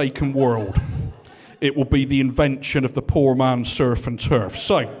godforsaken world, it will be the invention of the poor man's surf and turf.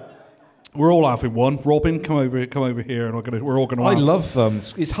 So... We're all having one. Robin, come over here, and we're all going to. I love them.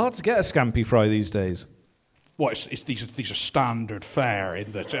 It's hard to get a scampi fry these days. Well, these are standard fare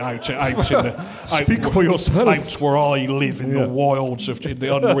in the out in the Speak for yourself. Out where I live in the wilds of in the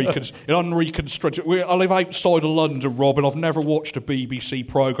unreconstructed. I live outside of London, Robin. I've never watched a BBC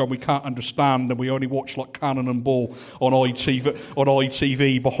programme we can't understand, and we only watch like Cannon and Ball on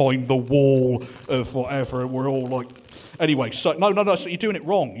ITV behind the wall of whatever. And we're all like. Anyway, so no, so you're doing it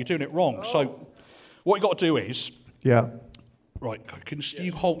wrong. So what you got to do is... Yeah. Right, can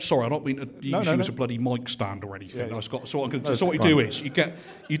you hold... Sorry, I don't mean to use you as a bloody mic stand or anything. Yeah. So what you do is,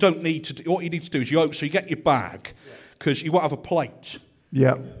 you don't need to... What you need to do is, you get your bag, because you won't have a plate.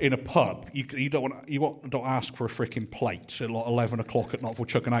 Yeah. In a pub, you don't ask for a freaking plate at like 11 o'clock at night for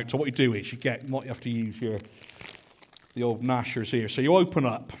chucking out. So what you do is, you might have to use the old gnashers here. So you open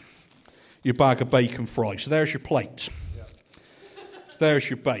up your bag of bacon fries. So there's your plate. Yeah. There's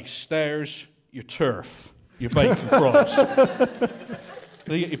your base. There's your turf. Your bacon fries.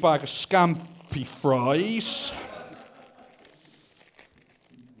 Then you get your bag of scampi fries.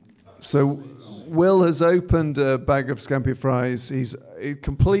 So Will has opened a bag of scampi fries. He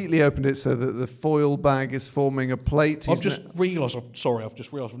completely opened it so that the foil bag is forming a plate. I've just realised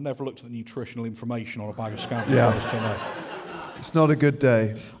I've never looked at the nutritional information on a bag of scampi fries till now. It's not a good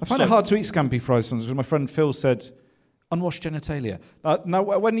day. I find it hard to eat scampi fries sometimes because my friend Phil said, unwashed genitalia. Now,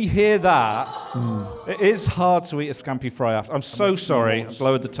 when you hear that, it is hard to eat a scampi fry after. I'm so sorry. I've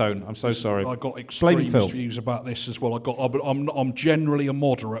lowered the tone. I'm so sorry. I got extremist views about this as well. I'm generally a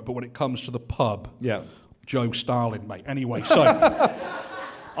moderate, but when it comes to the pub, Joe Stalin, mate. Anyway, so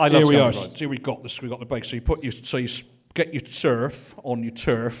I love here we are. fries. Here we got this. We got the base. So you get your surf on your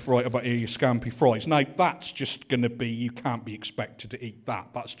turf, right about here, your scampi fries. Now, that's just going to be, you can't be expected to eat that.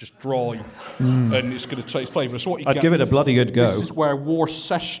 That's just dry, and it's going to taste flavourless. So I'd give it a bloody good go. This is where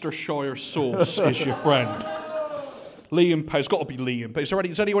Worcestershire sauce is your friend. Liam, it's got to be Liam. But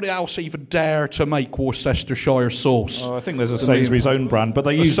does anyone else even dare to make Worcestershire sauce? Oh, I think there's a Sainsbury's own brand, but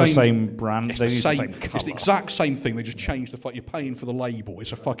they use the same brand. They use the same colour. It's the exact same thing. They just changed the fact you're paying for the label.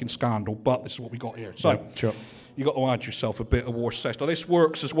 It's a fucking scandal, but this is what we got here. So, sure. You got to add yourself a bit of Worcester. This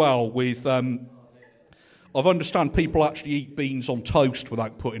works as well with... I understand people actually eat beans on toast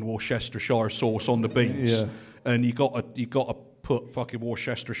without putting Worcestershire sauce on the beans. Yeah. And you got to put fucking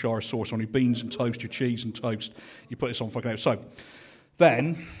Worcestershire sauce on your beans and toast, your cheese and toast. You put this on fucking out. So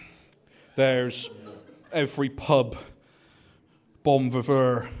then there's every pub bon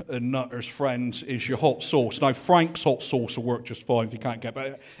viveur and nutter's friend is your hot sauce. Now Frank's hot sauce will work just fine if you can't get.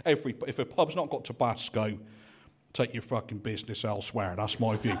 But if a pub's not got Tabasco, take your fucking business elsewhere. That's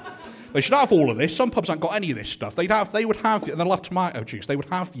my view. They should have all of this. Some pubs ain't got any of this stuff. They'll have tomato juice. They would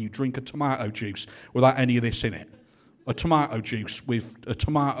have you drink a tomato juice without any of this in it. A tomato juice with a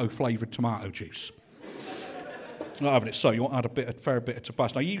tomato-flavoured tomato juice. Not having it so. You want to add a fair bit of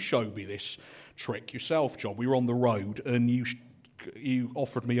Tabasco. Now, you showed me this trick yourself, John. We were on the road, and you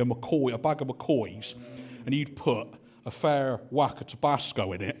offered me a bag of McCoys, and you'd put a fair whack of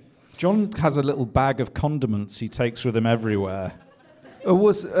Tabasco in it. John has a little bag of condiments he takes with him everywhere.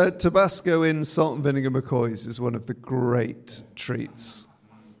 Tabasco in salt and vinegar McCoys is one of the great treats.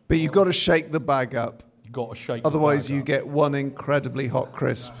 But you've got to shake the bag up. You've got to shake Otherwise, the bag you up. get one incredibly hot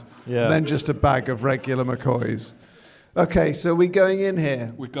crisp, Yeah. and then just a bag of regular McCoys. Okay, so we're going in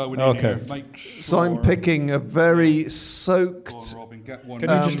here. We're going in here. Make sure. So I'm picking a very soaked... Go on, Robin, get one. Can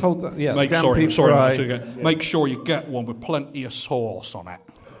you just hold that? Yeah. Scampi fry. Make sure you get one with plenty of sauce on it.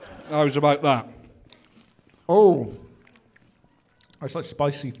 How's about that? Oh. It's like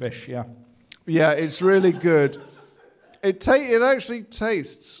spicy fish, yeah. Yeah, it's really good. It actually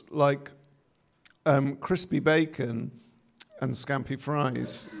tastes like crispy bacon and scampi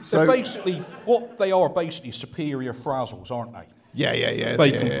fries. So basically, what they are basically superior frazzles, aren't they? Yeah.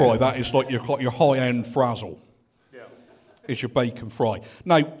 Bacon fry. That is like your high-end frazzle. Yeah. Is your bacon fry.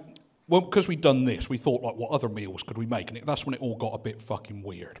 Now, because we'd done this, we thought, like, what other meals could we make? And that's when it all got a bit fucking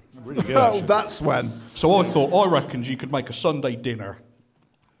weird. Really good. Oh, that's when. So I reckoned you could make a Sunday dinner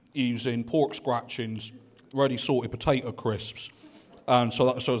using pork scratchings, ready salted potato crisps, and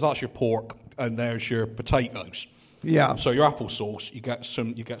so that's your pork, and there's your potatoes. Yeah. So your applesauce, you get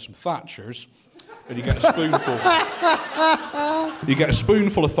some Thatchers, and you get a spoonful. You get a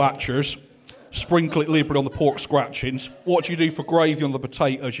spoonful of Thatchers. Sprinkle it liberally on the pork scratchings. What do you do for gravy on the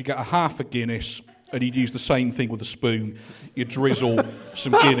potatoes? You get a half a Guinness, and you'd use the same thing with a spoon. You drizzle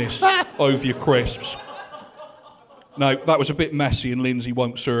some Guinness over your crisps. Now, that was a bit messy, and Lindsay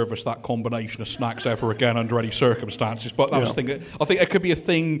won't serve us that combination of snacks ever again under any circumstances. But that was the thing. I think it could be a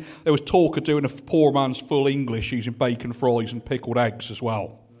thing. There was talk of doing a poor man's full English using bacon fries and pickled eggs as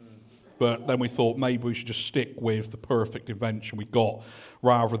well. But then we thought maybe we should just stick with the perfect invention we got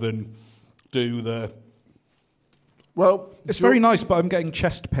rather than do the... Well, it's very nice, but I'm getting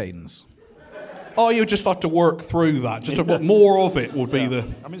chest pains. Oh, you just have to work through that. Just more of it would be the...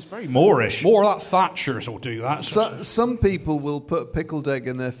 I mean, it's very Moorish. More of that Thatchers will do that. Some people will put a pickled egg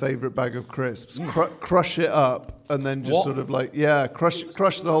in their favourite bag of crisps, crush it up, and then just sort of like, crush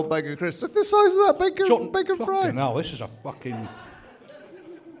the whole bag of crisps. Look the size of that bacon fry. No, this is a fucking...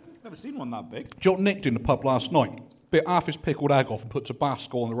 Never seen one that big. John nicked in the pub last night, bit half his pickled egg off and put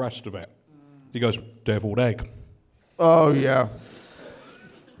Tabasco on the rest of it. He goes, deviled egg. Oh, yeah.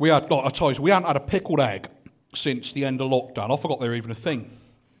 We hadn't had a pickled egg since the end of lockdown. I forgot they were even a thing.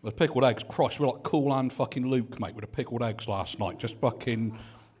 The pickled eggs, Christ, we were like Cool and fucking Luke, mate, with the pickled eggs last night. Just fucking,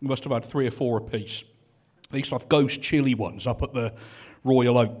 we must have had 3 or 4 apiece. They used to have ghost chili ones up at the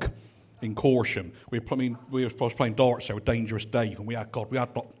Royal Oak in Corsham. I was playing darts there with Dangerous Dave, and we had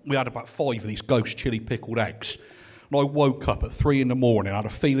about 5 of these ghost chili pickled eggs. And I woke up at 3 a.m. I had a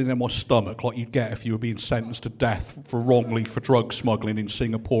feeling in my stomach like you'd get if you were being sentenced to death for drug smuggling in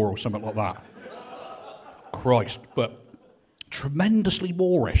Singapore or something like that. Christ, but tremendously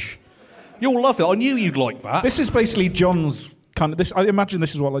Moorish. You'll love it. I knew you'd like that. This is basically John's kind of this. I imagine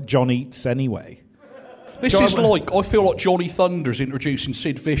this is what like John eats anyway. I feel like Johnny Thunder's introducing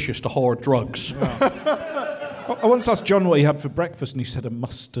Sid Vicious to hard drugs. Yeah. I once asked John what he had for breakfast, and he said a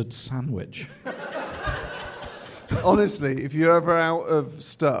mustard sandwich. Honestly, if you're ever out of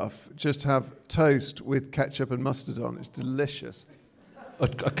stuff, just have toast with ketchup and mustard on. It's delicious. A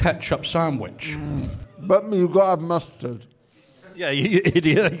ketchup sandwich. But you've got to have mustard. Yeah, you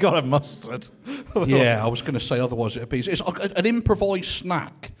idiot. You got to have mustard. Yeah, I was going to say otherwise it'd be... It's an improvised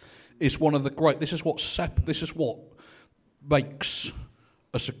snack is one of the great... This is what makes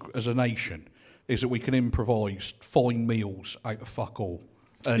us as a nation, is that we can improvise fine meals out of fuck all.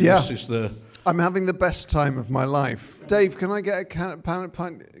 And this is the... I'm having the best time of my life. Dave, can I get a can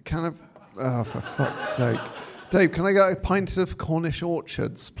of... Oh, for fuck's sake. Dave, can I get a pint of Cornish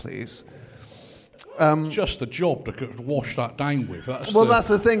Orchards, please? Just the job to wash that down with. That's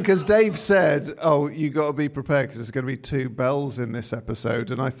the thing, because Dave said, you got to be prepared because there's going to be 2 bells in this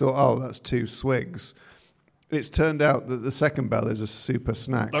episode. And I thought, that's 2 swigs. It's turned out that the second bell is a super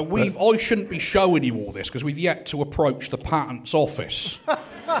snack. Now, I shouldn't be showing you all this because we've yet to approach the patents office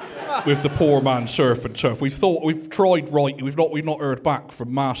with the poor man surf and turf. We've tried writing. We've not heard back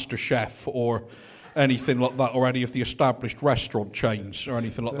from MasterChef or anything like that, or any of the established restaurant chains or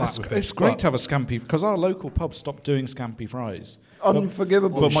anything like that. It's great to have a scampi because our local pub stopped doing scampi fries.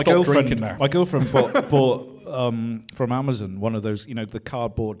 Unforgivable. But my girlfriend bought from Amazon one of those, the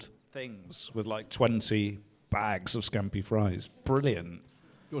cardboard things with like 20 bags of scampi fries. Brilliant.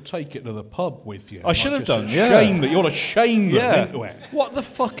 You'll take it to the pub with you. I should have done. Shame that you want to shame them into it. What the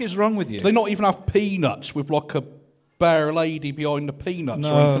fuck is wrong with you? Do they not even have peanuts with like a bear lady behind the peanuts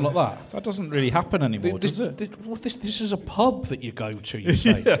or anything like that? That doesn't really happen anymore, does it? This is a pub that you go to, you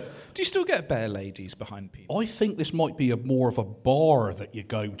say. Yeah. Do you still get bear ladies behind peanuts? I think this might be more of a bar that you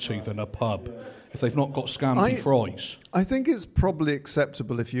go to than a pub if they've not got scampi fries. I think it's probably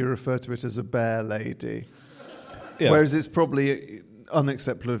acceptable if you refer to it as a bear lady. Yeah. Whereas it's probably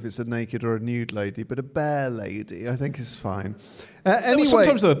unacceptable if it's a naked or a nude lady, but a bear lady, I think, is fine. Anyway,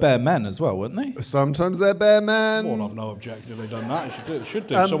 sometimes they were bear men as well, weren't they? Sometimes they're bear men. Well, I've no objection if they've done that. They should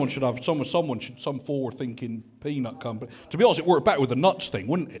do. Someone should have some forward-thinking peanut company. To be honest, it worked better with the nuts thing,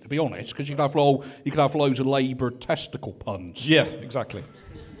 wouldn't it? To be honest, because you could have loads of Labour testicle puns. Yeah, exactly.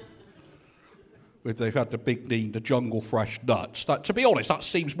 If they've had the big name, the jungle fresh nuts. That, to be honest, that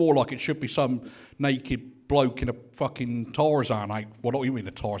seems more like it should be some naked bloke in a fucking Tarzan. Well, not even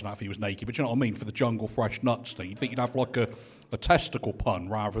a Tarzan if he was naked, but you know what I mean, for the jungle fresh nuts thing. You'd think you'd have like a testicle pun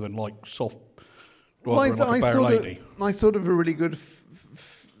rather than like soft. I thought of a really good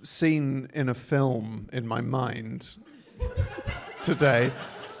scene in a film in my mind today,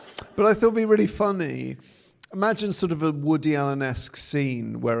 but I thought it'd be really funny. Imagine sort of a Woody Allen-esque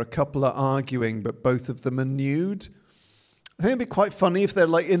scene where a couple are arguing, but both of them are nude. I think it'd be quite funny if they're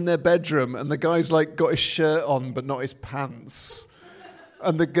like in their bedroom and the guy's like got his shirt on but not his pants.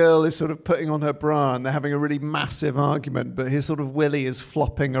 And the girl is sort of putting on her bra and they're having a really massive argument, but his sort of willy is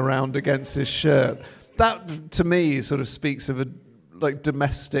flopping around against his shirt. That, to me, sort of speaks of a like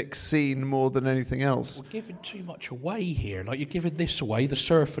domestic scene more than anything else. We're giving too much away here. Like, you're giving this away, the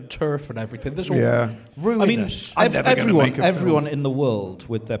surf and turf and everything. There's all ruinous. I mean, everyone in the world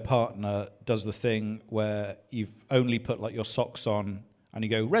with their partner does the thing where you've only put like your socks on and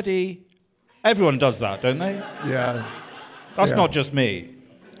you go, ready? Everyone does that, don't they? Yeah. That's not just me.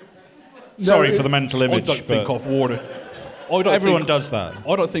 Sorry for the mental image. I don't think I've worn it. Everyone does that.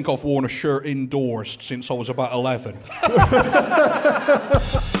 I don't think I've worn a shirt indoors since I was about 11.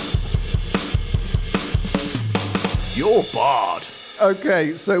 You're barred.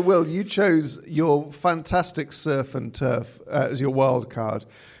 Okay, so Will, you chose your fantastic surf and turf as your wild card,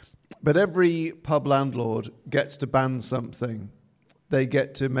 but every pub landlord gets to ban something. They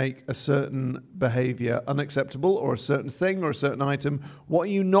get to make a certain behaviour unacceptable, or a certain thing, or a certain item. What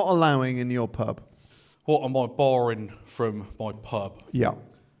are you not allowing in your pub? What am I barring from my pub? Yeah.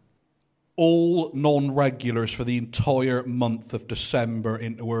 All non-regulars for the entire month of December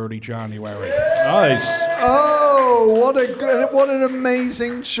into early January. Nice. Oh, what an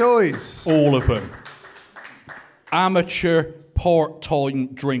amazing choice. All of them. Amateur, part-time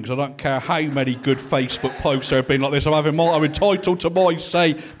drinks. I don't care how many good Facebook posts there have been like this. I'm entitled to my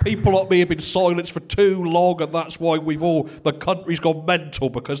say. People like me have been silenced for too long, and that's why the country's gone mental,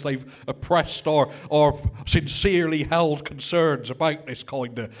 because they've oppressed our sincerely held concerns about this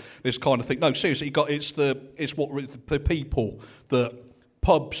kind of thing. No, seriously, it's the people, the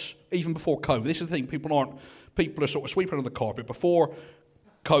pubs, even before COVID. This is the thing. People are sort of sweeping under the carpet. Before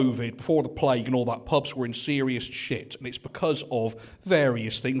COVID, before the plague and all that, pubs were in serious shit, and it's because of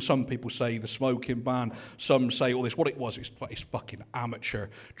various things. Some people say the smoking ban, some say all this. What it was, it's fucking amateur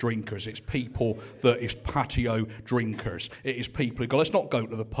drinkers. It's people it's patio drinkers. It is people who go, let's not go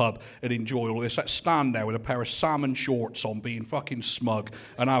to the pub and enjoy all this. Let's stand there with a pair of salmon shorts on, being fucking smug,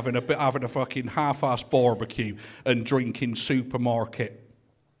 and having a fucking half-assed barbecue and drinking supermarket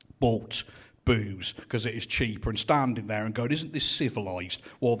bought booze because it is cheaper, and standing there and going, isn't this civilised,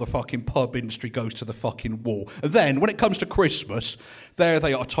 while the fucking pub industry goes to the fucking wall. And then when it comes to Christmas, there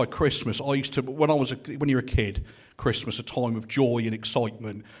they are. Christmas, I used to, when you're a kid, Christmas, a time of joy and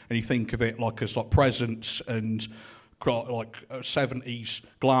excitement, and you think of it as presents and like 70s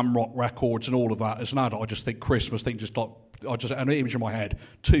glam rock records and all of that. As an adult, I just think Christmas thing an image in my head,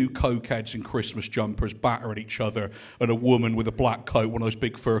 two cokeheads in Christmas jumpers battering each other, and a woman with a black coat, one of those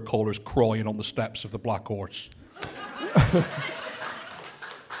big fur collars, crying on the steps of the Black Horse.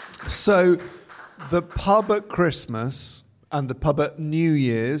 So the pub at Christmas And the pub at New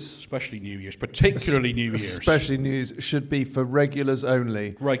Year's... Especially New Year's, particularly New Year's. Especially New Year's, should be for regulars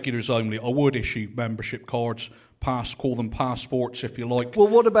only. Regulars only. I would issue membership cards, call them passports if you like. Well,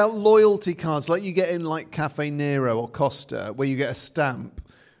 what about loyalty cards, like you get in like Cafe Nero or Costa, where you get a stamp?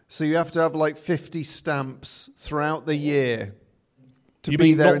 So you have to have like 50 stamps throughout the year to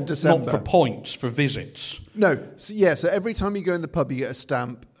be there in December. Not for points, for visits. No, so every time you go in the pub, you get a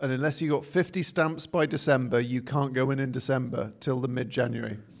stamp, and unless you got 50 stamps by December, you can't go in December till the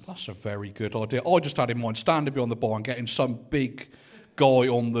mid-January. That's a very good idea. I just had in mind standing behind the bar and getting some big guy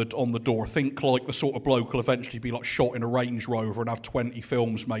on the door. Think like the sort of bloke who'll eventually be like shot in a Range Rover and have 20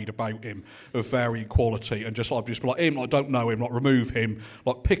 films made about him of varying quality, and just be like him, I don't know him, like remove him,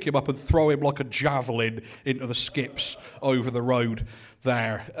 like pick him up and throw him like a javelin into the skips over the road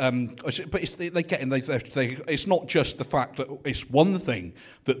there. But it's not just the fact that it's one thing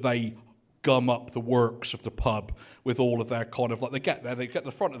that they gum up the works of the pub with all of their kind of like, they get to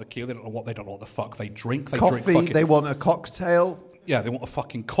the front of the queue, they don't know what the fuck they drink. They want a cocktail. Yeah, they want a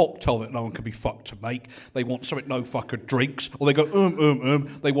fucking cocktail that no one can be fucked to make. They want something no fucker drinks. Or they go,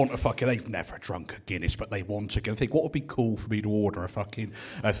 They want a fucking... They've never drunk a Guinness, but they want a Guinness. They think, what would be cool for me to order a fucking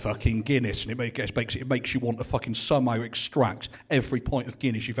Guinness? And it makes you want to fucking somehow extract every pint of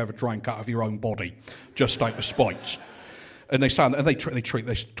Guinness you've ever drank out of your own body, just out of spite. And they stand and they talk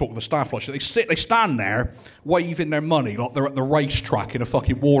to the staff like they stand there waving their money like they're at the racetrack in a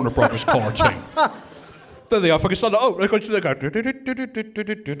fucking Warner Brothers cartoon. Then they are fucking stand up. They go.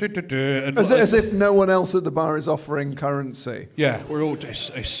 As if no one else at the bar is offering currency. Yeah, we're all. It's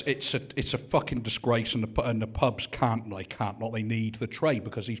a fucking disgrace, and the pubs can't. They need the trade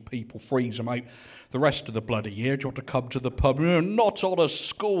because these people freeze them out the rest of the bloody year. Do you want to come to the pub? Not on a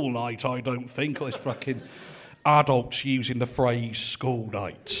school night, I don't think. It's fucking adults using the phrase school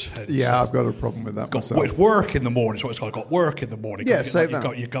night. Yeah, I've got a problem with that myself. It's work in the morning, so it's got work in the morning. Yeah, say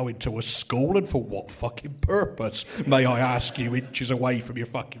that. You're going to a school, and for what fucking purpose, may I ask you, inches away from your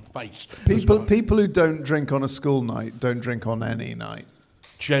fucking face? People who don't drink on a school night don't drink on any night.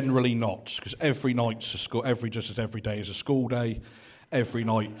 Generally not, because every night's a school, just as every day is a school day. Every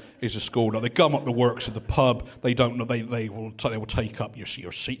night is a school night. They gum up the works of the pub. They don't know. They will take up your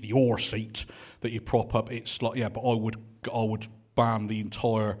seat that you prop up. It's like, yeah, but I would ban the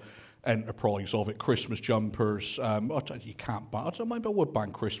entire enterprise of it. Christmas jumpers. You can't ban. Maybe I would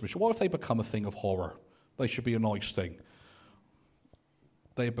ban Christmas. What if they become a thing of horror? They should be a nice thing.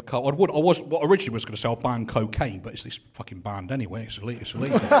 They become. I originally was going to say I'll ban cocaine, but it's fucking banned anyway. It's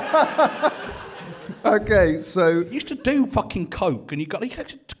illegal. Okay, so you used to do fucking coke, and you got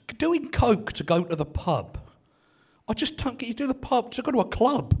doing coke to go to the pub. I just don't get you to the pub to go to a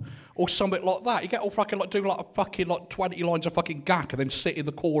club or something like that. You get all fucking doing a fucking 20 lines of fucking gack and then sit in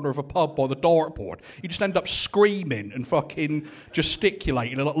the corner of a pub by the dartboard. You just end up screaming and fucking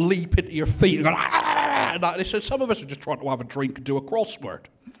gesticulating and leap into your feet and going, so some of us are just trying to have a drink and do a crossword.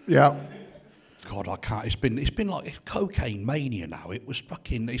 Yeah. God, I can't. It's been like cocaine mania now. It was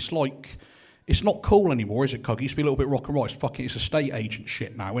fucking. It's like. It's not cool anymore, is it, Cog? It used to be a little bit rock and roll. It's estate agent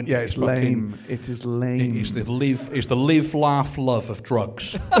shit now, isn't it? Yeah, it's lame. It is lame. It's the live, laugh, love of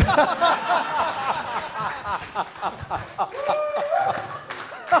drugs.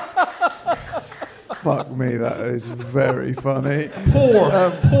 Fuck me, that is very funny.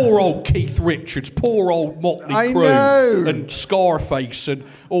 Poor old Keith Richards, poor old Motley Crue, and Scarface, and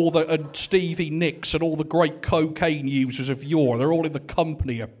and Stevie Nicks, and all the great cocaine users of yore. They're all in the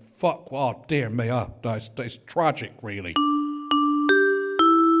company of fuck. Oh dear me, it's tragic, really.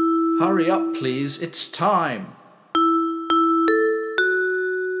 Hurry up, please. It's time.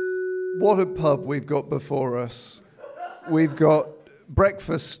 What a pub we've got before us. We've got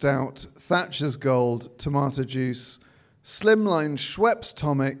breakfast stout, Thatcher's Gold, tomato juice, slimline Schweppes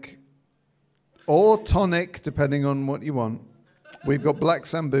tonic, or tonic, depending on what you want. We've got Black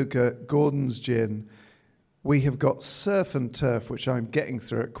Sambuca, Gordon's gin. We have got Surf and Turf, which I'm getting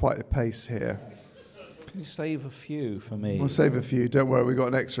through at quite a pace here. Can you save a few for me? We'll save a few. Don't worry, we've got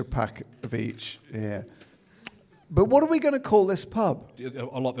an extra pack of each. Yeah. But what are we going to call this pub?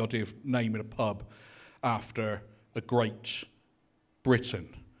 I like the idea of naming a pub after a great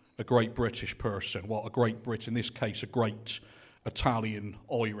Britain, a great British person. Well, a great Brit, in this case, a great Italian,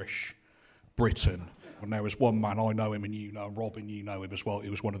 Irish Briton. And there was one man, I know him and you know him, Robin, you know him as well.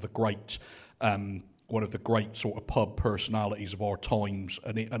 He was one of the great sort of pub personalities of our times,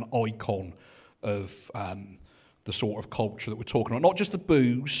 and an icon of the sort of culture that we're talking about. Not just the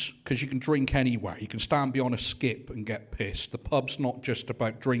booze, because you can drink anywhere. You can stand behind a skip and get pissed. The pub's not just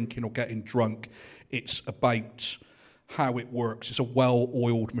about drinking or getting drunk. It's about how it works. It's a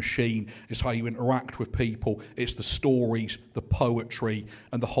well-oiled machine. It's how you interact with people. It's the stories, the poetry,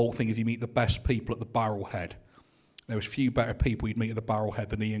 and the whole thing. If you meet the best people at the Barrelhead, there was few better people you'd meet at the Barrelhead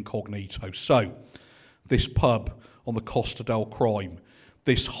than Ian Cognito. So, this pub on the Costa del Crime,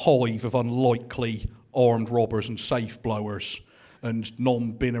 this hive of unlikely armed robbers and safe blowers and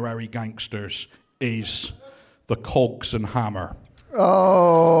non-binary gangsters is the Cogs and Hammer.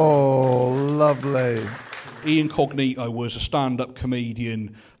 Oh, lovely. Ian Cognito was a stand-up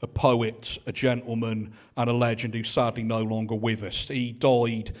comedian, a poet, a gentleman, and a legend who's sadly no longer with us. He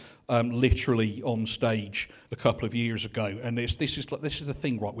died literally on stage a couple of years ago, and this is the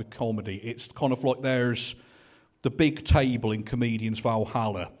thing, right, with comedy. It's kind of like there's the big table in Comedians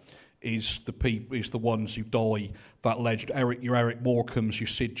Valhalla is the ones who die. That legend, your Eric Morecambes, your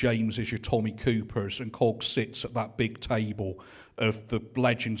Sid Jameses, your Tommy Coopers, and Cogs sits at that big table of the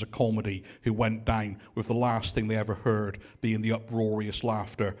legends of comedy who went down with the last thing they ever heard being the uproarious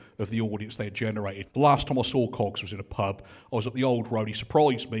laughter of the audience they had generated. The last time I saw Cogs was in a pub. I was at the Old Road. He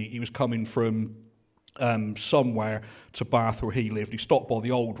surprised me. He was coming from somewhere to Bath where he lived. He stopped by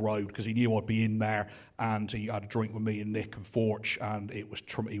the Old Road because he knew I'd be in there, and he had a drink with me and Nick and Forge, and he was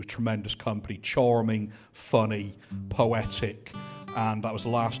tremendous company, charming, funny, poetic, and that was the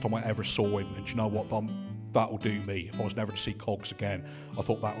last time I ever saw him. And do you know what? That'll do me. If I was never to see Cogs again, I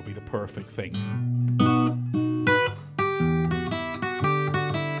thought that would be the perfect thing.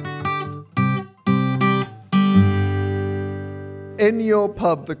 In your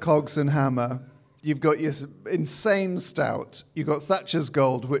pub, the Cogs and Hammer, you've got your insane stout. You've got Thatcher's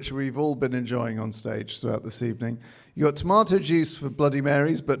Gold, which we've all been enjoying on stage throughout this evening. You've got tomato juice for Bloody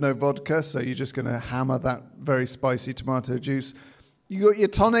Marys, but no vodka, so you're just going to hammer that very spicy tomato juice. You got your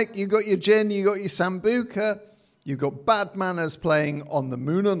tonic, you got your gin, you got your sambuca. You've got Bad Manners playing on the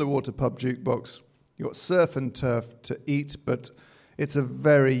Moon Underwater pub jukebox. You've got surf and turf to eat, but it's a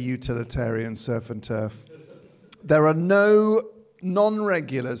very utilitarian surf and turf. There are no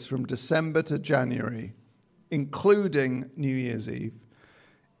non-regulars from December to January, including New Year's Eve.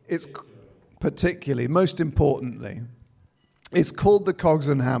 It's particularly, most importantly, it's called the Cogs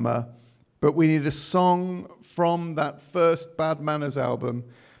and Hammer, but we need a song from that first Bad Manners album,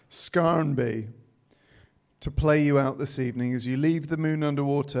 Scarnby, to play you out this evening as you leave the Moon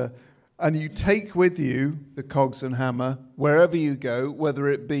Underwater and you take with you the Cogs and Hammer wherever you go, whether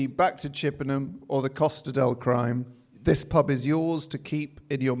it be back to Chippenham or the Costa del Crime. This pub is yours to keep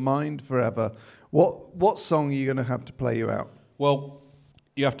in your mind forever. What song are you going to have to play you out? Well,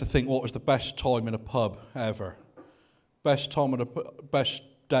 you have to think, what was the best time in a pub ever? Best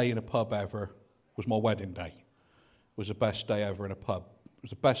day in a pub ever was my wedding day. It was the best day ever in a pub. It was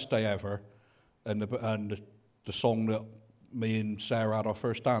the best day ever, and the song that me and Sarah had our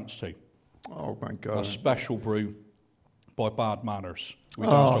first dance to. Oh my God! A Special Brew by Bad Manners. We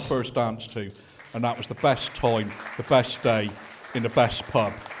danced our first dance to, and that was the best time, the best day in the best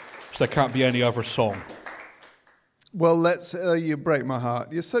pub. So there can't be any other song. Well, you break my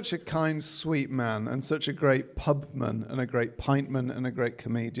heart. You're such a kind, sweet man, and such a great pubman, and a great pintman, and a great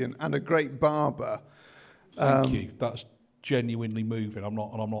comedian, and a great barber. Thank you. That's genuinely moving. I'm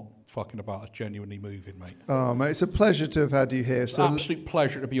not fucking about. It's genuinely moving, mate. Oh, mate, it's a pleasure to have had you here. It's an absolute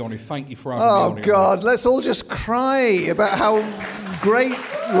pleasure to be on here. Thank you for having me on here. Oh, God, mate. Let's all just cry about how great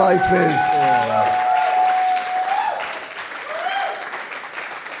life is. Yeah.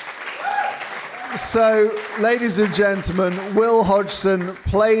 So, ladies and gentlemen, Will Hodgson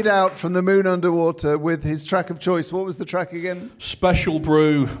played out from the Moon Underwater with his track of choice. What was the track again? Special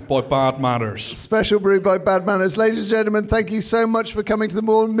Brew by Bad Manners. Special Brew by Bad Manners. Ladies and gentlemen, thank you so much for coming to the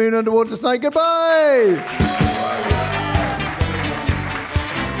Moon Underwater tonight. Goodbye!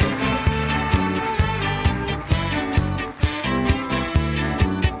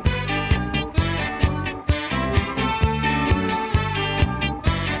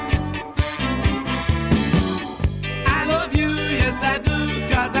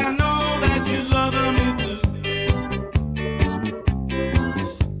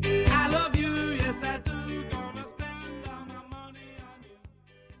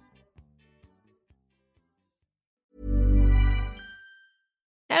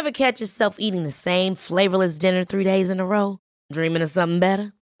 Ever catch yourself eating the same flavorless dinner 3 days in a row? Dreaming of something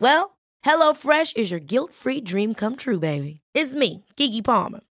better? Well, HelloFresh is your guilt-free dream come true, baby. It's me, Keke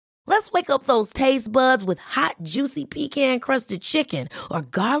Palmer. Let's wake up those taste buds with hot, juicy pecan-crusted chicken or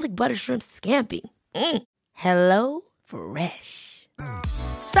garlic butter shrimp scampi. Hello Fresh.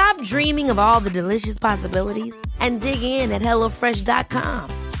 Stop dreaming of all the delicious possibilities and dig in at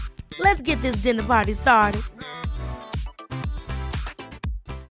HelloFresh.com. Let's get this dinner party started.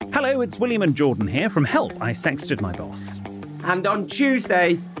 Hello, it's William and Jordan here from Help, I Sexted My Boss. And on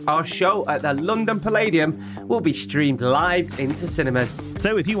Tuesday, our show at the London Palladium will be streamed live into cinemas.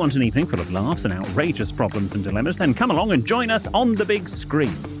 So if you want an evening full of laughs and outrageous problems and dilemmas, then come along and join us on the big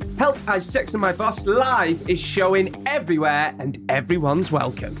screen. Help I Sexted My Boss Live is showing everywhere and everyone's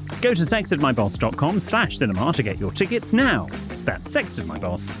welcome. Go to sextedmyboss.com/cinema to get your tickets now. That's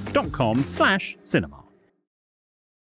sextedmyboss.com/cinema.